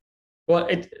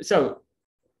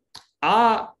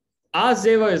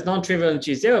 is non-trivial in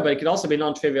G0, but it could also be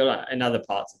non-trivial in other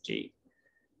parts of G.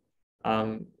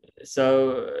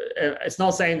 So it's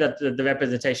not saying that the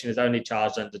representation is only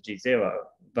charged under G0,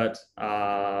 but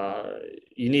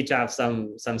you need to have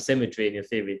some symmetry in your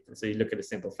theory. So you look at a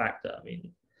simple factor. I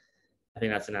mean, I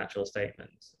think that's a natural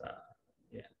statement.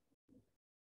 Yeah.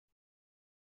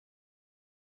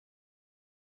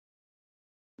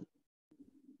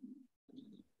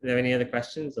 Are there any other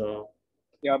questions or?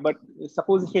 Yeah, but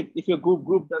suppose if your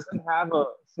group doesn't have a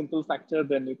simple factor,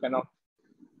 then you cannot.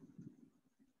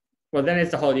 Well, then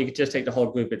it's the whole. You could just take the whole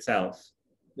group itself.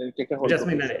 Then you take the whole. We just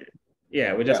mean that.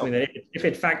 Mean that if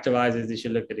it factorizes, you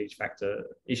should look at each factor.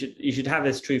 You should have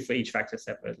this true for each factor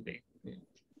separately. Yeah.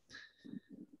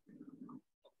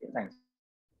 Okay, thanks.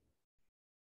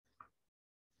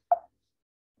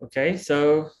 Okay,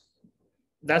 so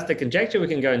that's the conjecture. We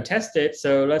can go and test it.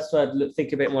 So let's try to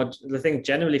think a bit more. The thing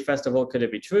generally, first of all, could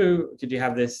it be true? Could you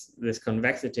have this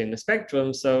convexity in the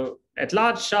spectrum? So at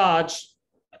large charge,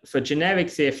 for generic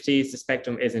CFTs, the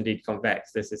spectrum is indeed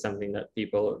convex. This is something that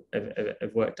people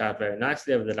have worked out very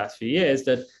nicely over the last few years,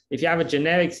 that if you have a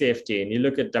generic CFT and you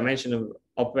look at dimension of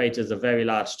operators of very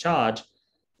large charge,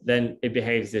 then it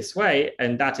behaves this way,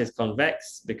 and that is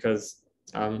convex because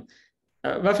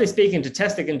roughly speaking, to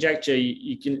test the conjecture,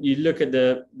 you look at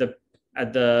the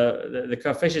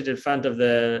coefficient in front of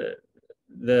the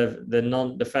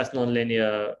first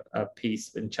nonlinear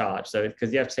piece in charge. So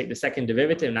because you have to take the second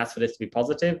derivative and that's for this to be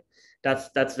positive,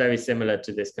 that's very similar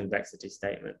to this convexity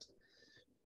statement.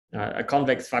 A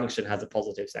convex function has a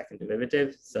positive second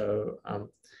derivative. So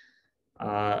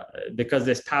because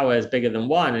this power is bigger than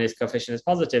 1 and its coefficient is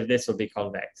positive, this will be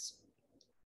convex.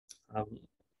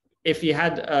 If you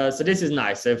had, so this is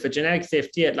nice. So for generic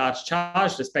CFT at large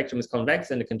charge, the spectrum is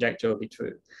convex and the conjecture will be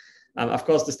true. Of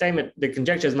course, the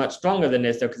conjecture is much stronger than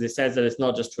this, though, because it says that it's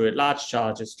not just true at large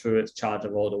charge, it's true at charge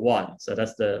of order 1. So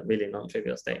that's the really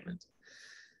non-trivial statement.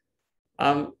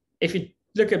 If you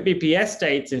look at BPS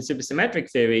states in supersymmetric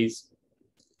theories,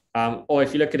 or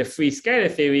if you look at a free scalar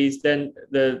theories, then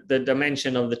the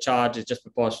dimension of the charge is just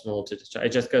proportional to the charge.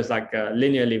 It just goes like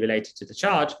linearly related to the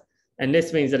charge. And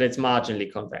this means that it's marginally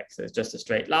convex. So it's just a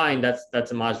straight line. That's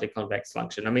a marginally convex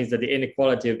function. That means that the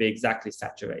inequality will be exactly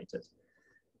saturated.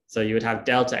 So you would have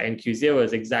delta NQ0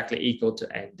 is exactly equal to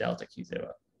N delta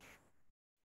Q0.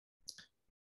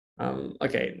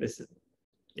 Okay, this is,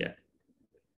 yeah.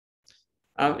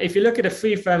 If you look at a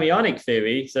free fermionic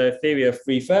theory, so a theory of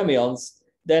free fermions,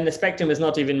 then the spectrum is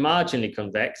not even marginally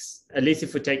convex, at least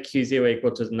if we take Q0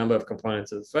 equal to the number of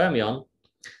components of the fermion.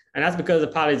 And that's because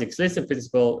of Palti's exclusive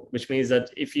principle, which means that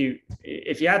if you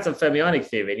had some fermionic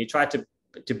theory and you try to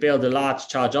build a large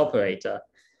charge operator,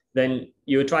 then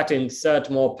you would try to insert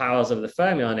more powers of the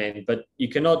fermion in, but you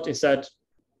cannot insert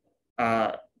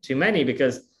too many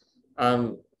because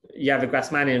you have a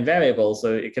Grassmannian variable,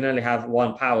 so you can only have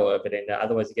one power of it in there,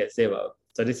 otherwise you get 0.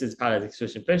 So this is Palti's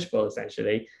exclusion principle,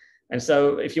 essentially. And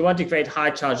so if you want to create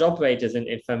high charge operators in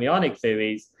fermionic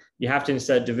theories, you have to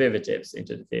insert derivatives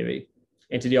into the theory,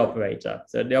 into the operator.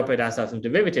 So the operator has to have some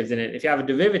derivatives in it. If you have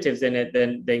derivatives in it,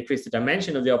 then they increase the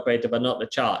dimension of the operator, but not the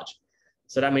charge.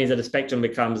 So that means that the spectrum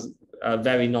becomes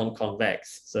very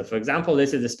non-convex. So for example,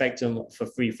 this is the spectrum for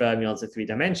free fermions of 3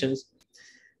 dimensions.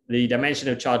 the dimension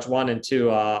of charge 1 and 2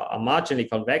 are marginally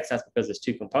convex. That's because there's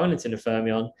 2 components in a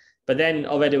fermion. But then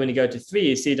already when you go to 3,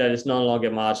 you see that it's no longer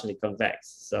marginally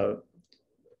convex. So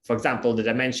for example, the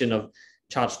dimension of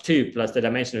charge 2 plus the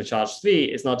dimension of charge 3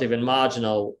 is not even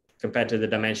marginal compared to the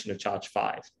dimension of charge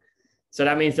 5. So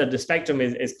that means that the spectrum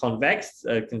is convex,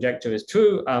 conjecture is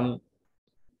true,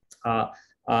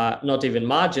 not even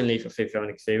marginally for free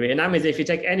fermionic theory. And that means if you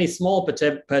take any small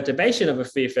perturbation of a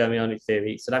free fermionic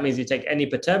theory, so that means you take any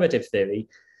perturbative theory,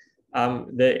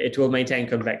 it will maintain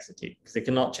convexity because it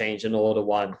cannot change an order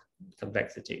 1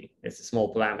 convexity. It's a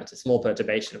small parameter, small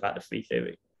perturbation about the free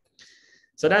theory.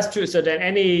 So that's true. So then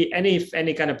any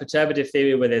kind of perturbative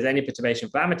theory where there's any perturbation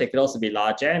parameter, it could also be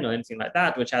large n or anything like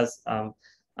that, which has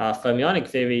fermionic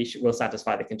theory will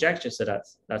satisfy the conjecture. So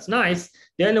that's nice.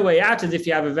 The only way out is if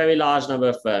you have a very large number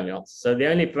of fermions. So the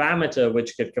only parameter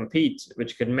which could compete,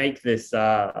 which could make this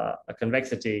a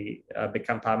convexity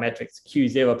become parametric,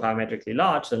 Q0 parametrically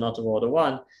large, so not of order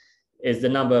 1, is the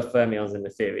number of fermions in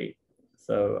the theory.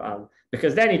 So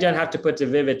because then you don't have to put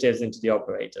derivatives into the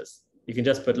operators. You can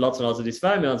just put lots and lots of these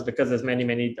fermions because there's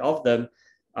many of them.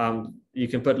 You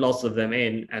can put lots of them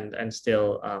in and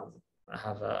still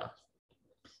have a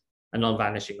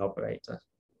non-vanishing operator.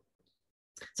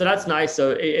 So that's nice.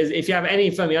 So if you have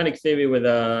any fermionic theory with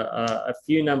a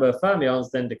few number of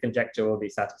fermions, then the conjecture will be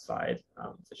satisfied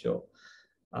for sure.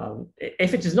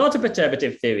 If it is not a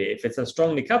perturbative theory, if it's a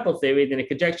strongly coupled theory, then the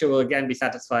conjecture will again be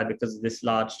satisfied because of this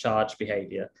large charge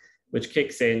behavior, which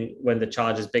kicks in when the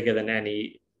charge is bigger than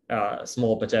any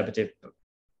small perturbative,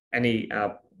 any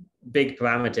big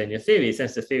parameter in your theory.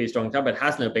 Since the theory is strongly coupled, it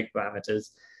has no big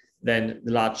parameters, then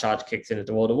the large charge kicks in at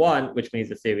order 1, which means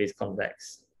the theory is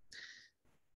convex.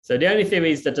 So the only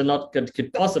theories that are not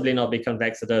could possibly not be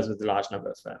convex are those with a large number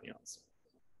of fermions.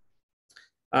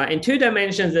 In 2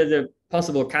 dimensions, there's a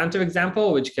possible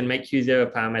counterexample, which can make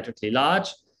Q0 parametrically large.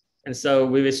 And so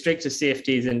we restrict to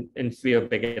CFTs in 3 or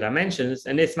bigger dimensions.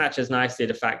 And this matches nicely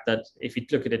the fact that if you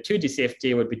look at a 2D CFT,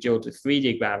 it would be dual to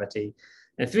 3D gravity.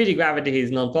 And 3D gravity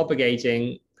is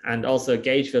non-propagating, and also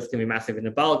gauge fields can be massive in the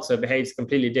bulk, so it behaves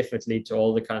completely differently to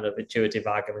all the kind of intuitive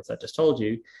arguments I just told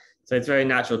you. So it's very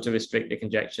natural to restrict the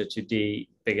conjecture to D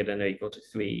bigger than or equal to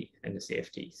 3 in the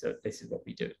CFT. So this is what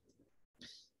we do.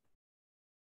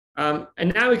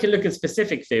 And now we can look at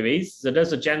specific theories. So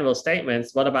those are general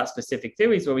statements. What about specific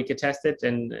theories where we could test it?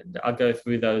 And I'll go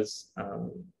through those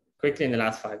quickly in the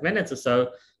last 5 minutes or so.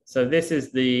 So this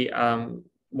is the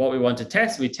what we want to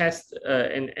test. We test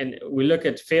and we look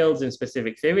at fields in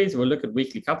specific theories. We'll look at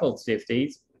weakly coupled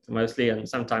CFTs mostly, and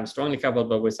sometimes strongly coupled,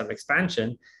 but with some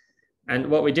expansion. And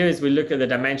what we do is we look at the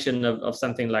dimension of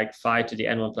something like phi to the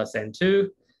n1 plus n2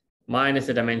 minus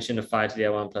the dimension of phi to the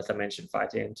n1 plus dimension phi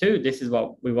to the n2. This is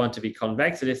what we want to be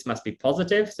convex. So this must be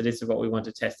positive. So this is what we want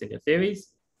to test in your theories.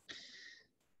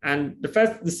 And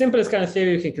the simplest kind of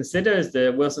theory we can consider is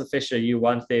the Wilson-Fisher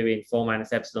U1 theory in 4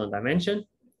 minus epsilon dimension.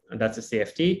 And that's a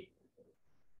CFT.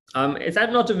 It's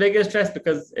not a vigorous test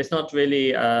because it's not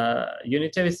really a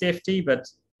unitary CFT, but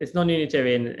it's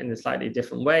non-unitary in a slightly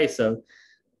different way. So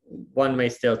one may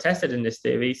still test it in this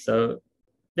theory. So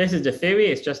this is the theory.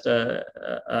 It's just a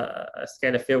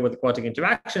scalar field with quartic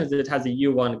interactions. It has a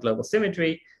U1 global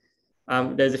symmetry.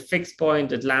 There's a fixed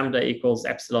point at lambda equals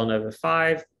epsilon over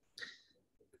 5.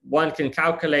 One can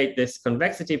calculate this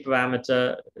convexity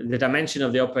parameter, the dimension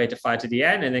of the operator phi to the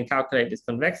n, and then calculate this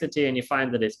convexity, and you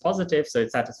find that it's positive, so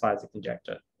it satisfies the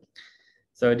conjecture.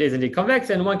 So it is indeed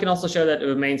convex, and one can also show that it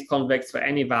remains convex for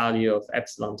any value of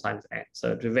epsilon times n.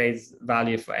 So it remains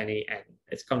value for any n.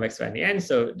 It's convex for any n,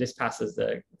 so this passes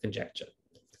the conjecture.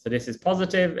 So this is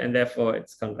positive, and therefore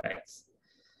it's convex.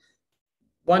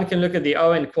 One can look at the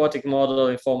ON quartic model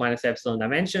in 4 minus epsilon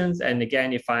dimensions, and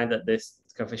again, you find that this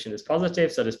coefficient is positive,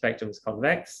 so the spectrum is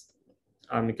convex.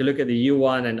 You can look at the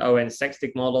U1 and ON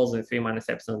sextic models in 3 minus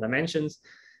epsilon dimensions.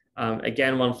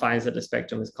 Again, one finds that the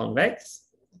spectrum is convex,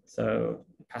 so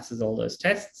it passes all those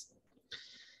tests.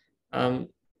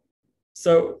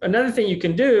 So another thing you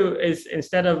can do is,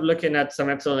 instead of looking at some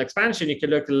epsilon expansion, you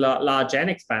can look at large n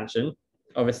expansion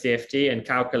of a CFT and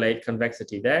calculate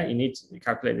convexity there. You need to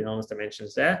calculate the enormous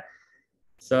dimensions there.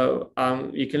 So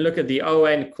you can look at the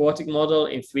ON quartic model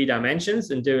in 3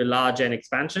 dimensions and do a large n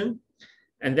expansion.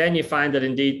 And then you find that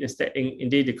indeed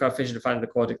the coefficient defined in the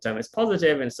quartic term is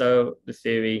positive. And so the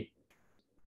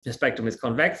spectrum is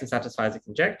convex and satisfies the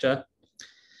conjecture.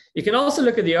 You can also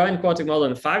look at the ON quartic model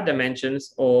in 5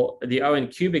 dimensions or the ON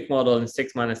cubic model in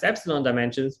 6 minus epsilon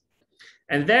dimensions.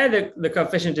 And there the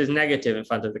coefficient is negative in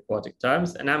front of the quartic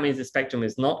terms. And that means the spectrum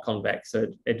is not convex. So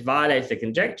it violates the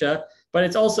conjecture. But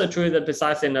it's also true that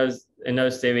precisely in those in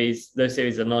those theories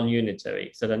are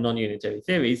non-unitary. So they're non-unitary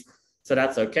theories. So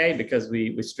that's okay because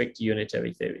we restrict to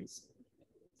unitary theories.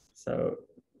 So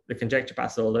the conjecture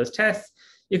passes all those tests.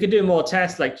 You can do more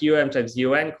tests like times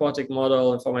UN quartic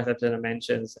model and format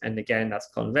dimensions. And again, that's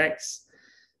convex.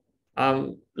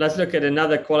 Let's look at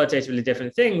another qualitatively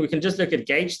different thing. We can just look at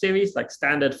gauge theories, like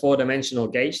standard 4-dimensional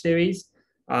gauge theories.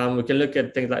 We can look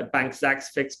at things like Banks-Zaks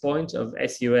fixed point of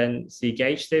SUNC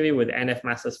gauge theory with NF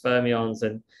massless fermions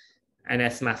and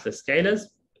NS massless scalars.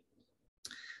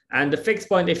 And the fixed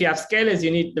point, if you have scalars,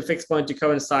 you need the fixed point to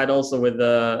coincide also with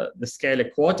the scalar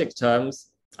quartic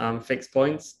terms, fixed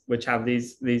points, which have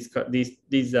these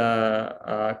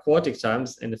quartic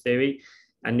terms in the theory.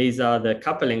 And these are the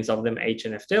couplings of them, H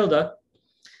and F tilde.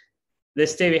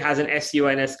 This theory has an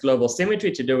SUNS global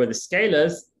symmetry to do with the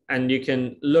scalars. And you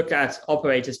can look at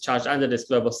operators charged under this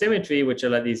global symmetry, which are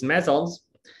like these mesons.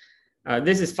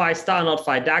 This is phi star, not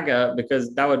phi dagger,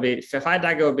 because that would be, phi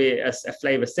dagger would be a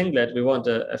flavor singlet. We want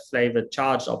a flavor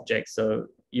charged object. So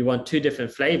you want two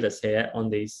different flavors here on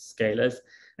these scalars.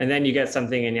 And then you get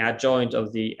something in the adjoint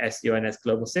of the SUNS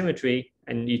global symmetry,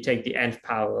 and you take the nth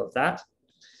power of that.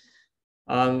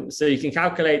 So you can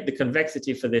calculate the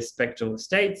convexity for this spectrum of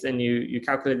states, and you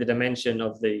calculate the dimension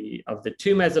of the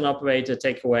 2 meson operator,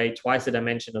 take away twice the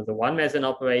dimension of the 1 meson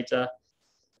operator,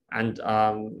 and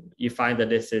you find that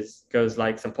this goes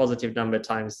like some positive number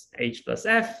times H plus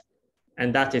F,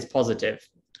 and that is positive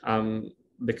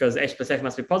because H plus F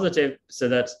must be positive so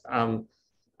that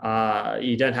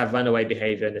you don't have runaway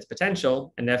behavior in this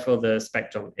potential, and therefore the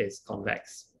spectrum is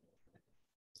convex.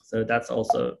 So that's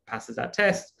also passes that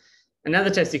test.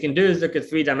 Another test you can do is look at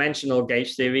 3-dimensional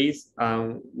gauge theories,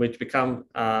 which become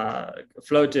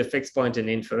flow to a fixed point in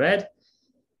infrared.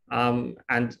 And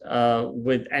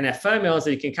with NF fermions,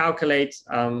 you can calculate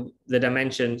the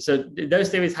dimension. So those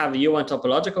theories have a U1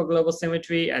 topological global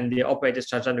symmetry, and the operators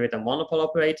charged under it are monopole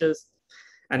operators.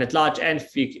 And at large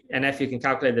NF, you can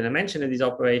calculate the dimension of these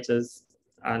operators,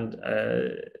 and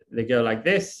they go like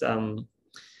this. And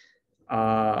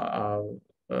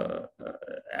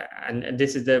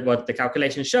this is what the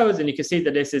calculation shows, and you can see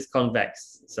that this is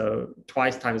convex. So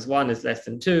twice times 1 is less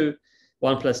than 2,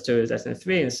 1 plus 2 is less than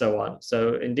 3, and so on.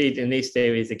 So indeed, in these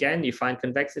theories, again, you find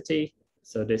convexity.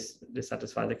 So this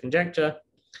satisfies the conjecture.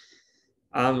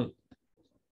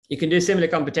 You can do similar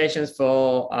computations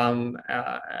for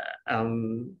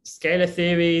scalar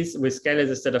theories with scalars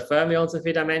instead of fermions in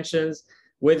 3 dimensions.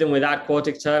 With and without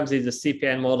quartic terms, these are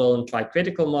CPN model and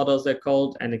tricritical models, they're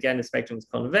called. And again, the spectrum is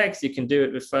convex. You can do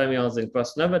it with fermions and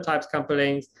cross-nova types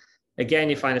couplings. Again,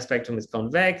 you find the spectrum is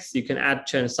convex. You can add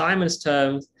Chern-Simons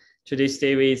terms to these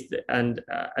theories and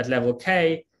at level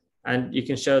K, and you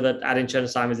can show that adding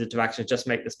Chern-Simons interactions just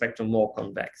make the spectrum more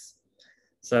convex.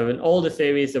 So in all the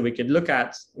theories that we could look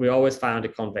at, we always found a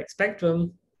convex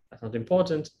spectrum. That's not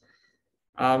important.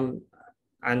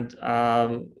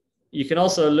 You can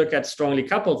also look at strongly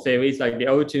coupled theories like the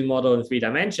O2 model in 3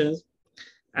 dimensions.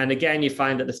 And again, you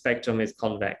find that the spectrum is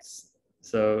convex.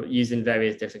 So using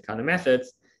various different kind of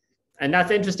methods. And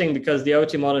that's interesting because the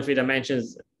O2 model in 3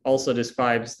 dimensions also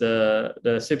describes the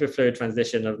superfluid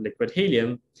transition of liquid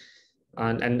helium.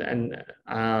 And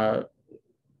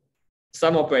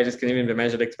some operators can even be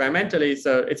measured experimentally.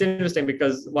 So it's interesting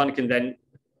because one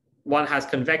has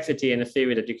convexity in a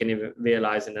theory that you can even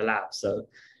realize in the lab. So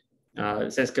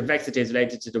since convexity is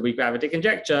related to the weak gravity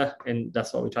conjecture, and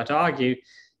that's what we try to argue,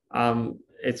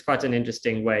 it's quite an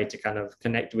interesting way to kind of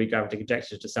connect weak gravity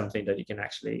conjecture to something that you can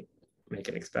actually make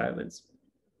in experiments.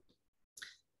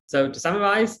 So to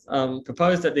summarize,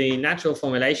 propose that the natural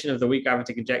formulation of the weak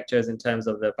gravity conjecture is in terms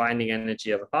of the binding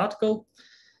energy of a particle.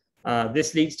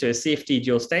 This leads to a CFT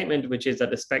dual statement, which is that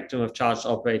the spectrum of charged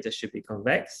operators should be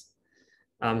convex.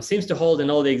 Seems to hold in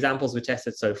all the examples we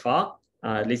tested so far,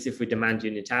 at least if we demand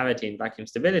unitarity and vacuum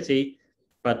stability,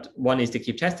 but one needs to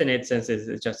keep testing it since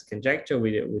it's just a conjecture.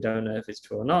 We don't know if it's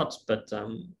true or not, but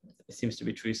it seems to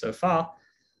be true so far.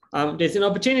 There's an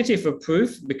opportunity for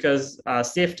proof because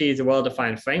CFT is a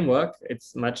well-defined framework.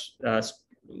 It's much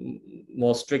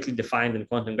more strictly defined than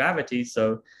quantum gravity.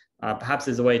 So perhaps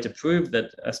there's a way to prove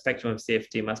that a spectrum of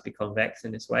CFT must be convex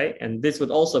in this way. And this would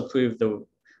also prove the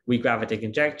weak gravity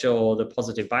conjecture or the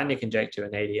positive binding conjecture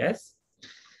in ADS.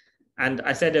 And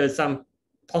I said there was some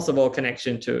possible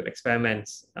connection to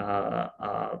experiments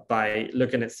by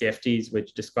looking at CFTs,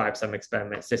 which describe some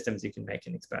experiment systems you can make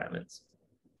in experiments.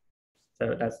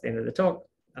 So that's the end of the talk.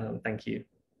 Thank you.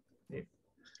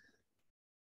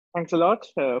 Thanks a lot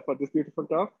for this beautiful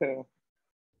talk.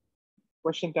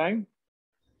 Question time.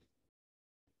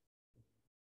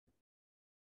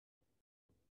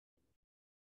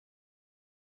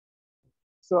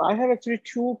 So I have actually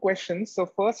two questions. So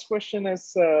first question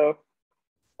is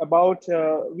about,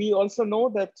 we also know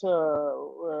that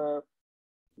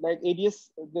like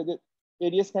ADS, the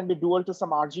ADS can be dual to some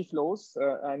RG flows,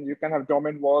 and you can have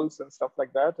domain walls and stuff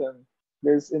like that. And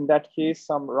there's, in that case,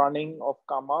 some running of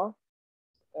gamma.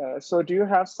 So do you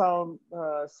have some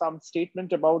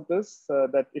statement about this,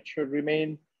 that it should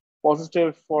remain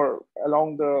positive for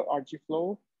along the RG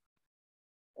flow?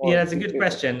 Yeah, that's a good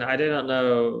question. I do not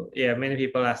know. Yeah, many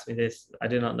people ask me this. I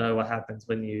do not know what happens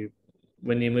when you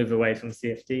move away from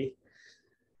CFT.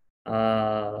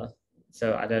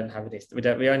 So I don't have any.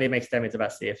 We only make statements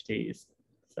about CFTs.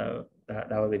 So that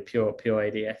would be pure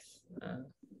ADS.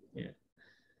 Yeah.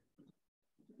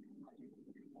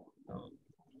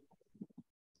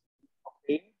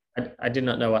 Okay. I do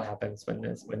not know what happens when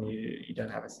you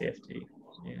don't have a CFT.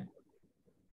 Yeah.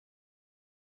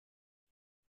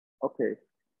 Okay.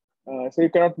 So you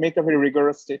cannot make a very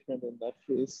rigorous statement in that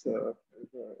case.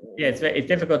 Yeah, it's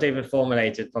difficult to even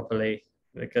formulate it properly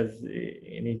because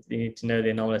you need to know the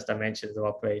anomalous dimensions of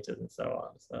operators and so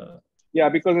on. So yeah,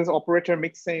 because it's operator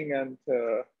mixing, and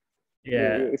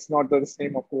yeah, it's not the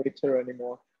same operator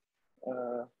anymore.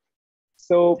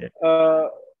 So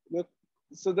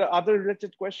the other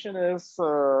related question is,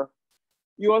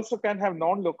 you also can have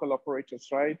non-local operators,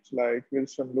 right? Like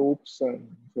Wilson loops, and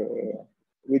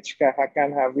which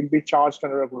will be charged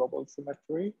under a global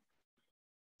symmetry.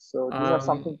 So do you have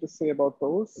something to say about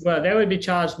those? Well, they would be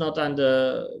charged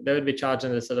under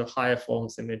sort of higher form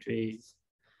symmetries.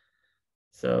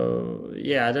 So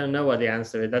yeah, I don't know what the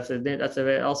answer is. That's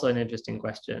also an interesting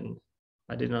question.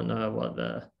 I do not know what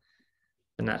the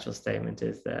natural statement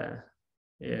is there.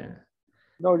 Yeah.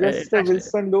 No, just the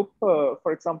Wilson loop.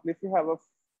 For example, if you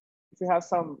have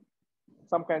some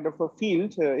kind of a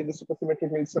field in the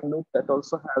supersymmetric Wilson loop that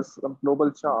also has some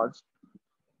global charge.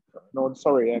 No,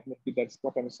 sorry, maybe that's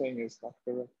what I'm saying is not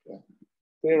correct. Yeah.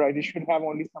 So right, you should have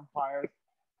only some higher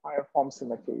form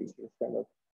symmetries, this kind of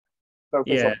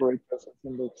surface operators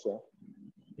and loops.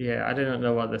 Yeah, I do not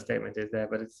know what the statement is there,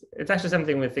 but it's actually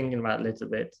something we're thinking about a little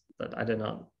bit, but I do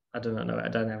not know. I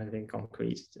don't have anything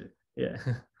concrete to. Yeah.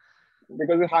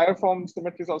 Because the higher form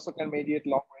symmetries also can mediate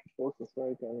long range forces,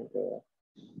 right? And,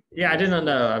 yeah, I do not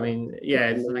know. I mean, yeah,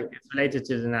 it's related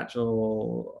to the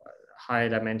natural high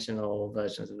dimensional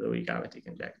versions of the weak gravity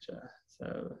conjecture.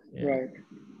 So yeah. Right.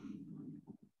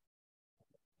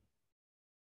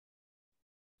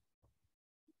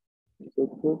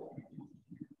 Good.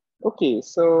 Okay,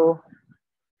 so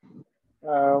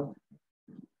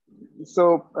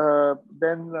so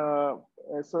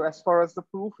as far as the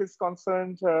proof is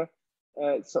concerned,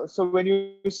 so when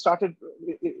you started,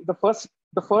 the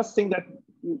first thing that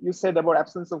you said about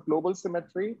absence of global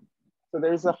symmetry. So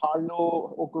there is a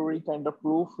Harlow-Oguri kind of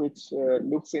proof which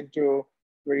looks into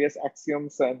various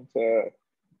axioms and try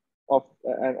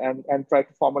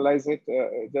to formalize it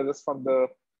just from the.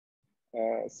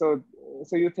 So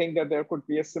you think that there could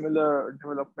be a similar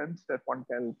development that one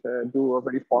can do a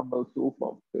very formal proof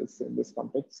of this in this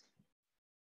context?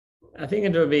 I think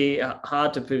it would be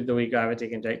hard to prove the weak gravity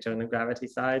conjecture on the gravity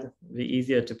side. It'd be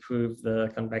easier to prove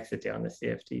the convexity on the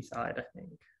CFT side, I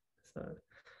think. So.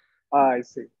 I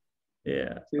see.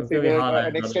 Yeah. So you think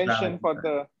an extension for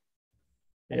the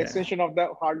extension of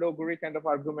the Harlow-Oguri kind of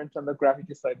argument on the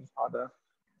gravity side is harder.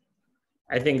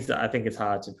 I think so. I think it's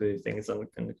hard to prove things on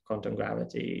quantum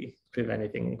gravity. Prove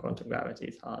anything in quantum gravity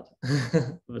is hard.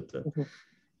 But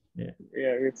yeah.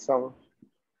 Yeah, it's some.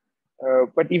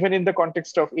 But even in the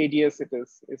context of ADS,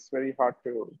 it's very hard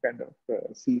to kind of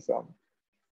see some.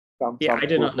 Yeah, I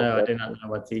do not know. I do not know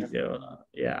what's easier.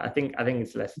 Yeah, I think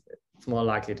it's less. It's more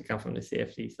likely to come from the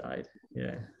CFT side.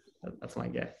 Yeah, that's my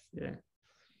guess. Yeah.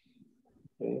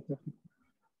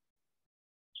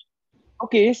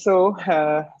 Okay, so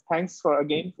thanks for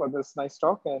this nice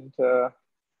talk, and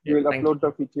we will upload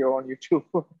the video on YouTube.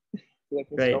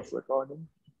 Let me stop recording.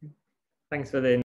 Thanks for the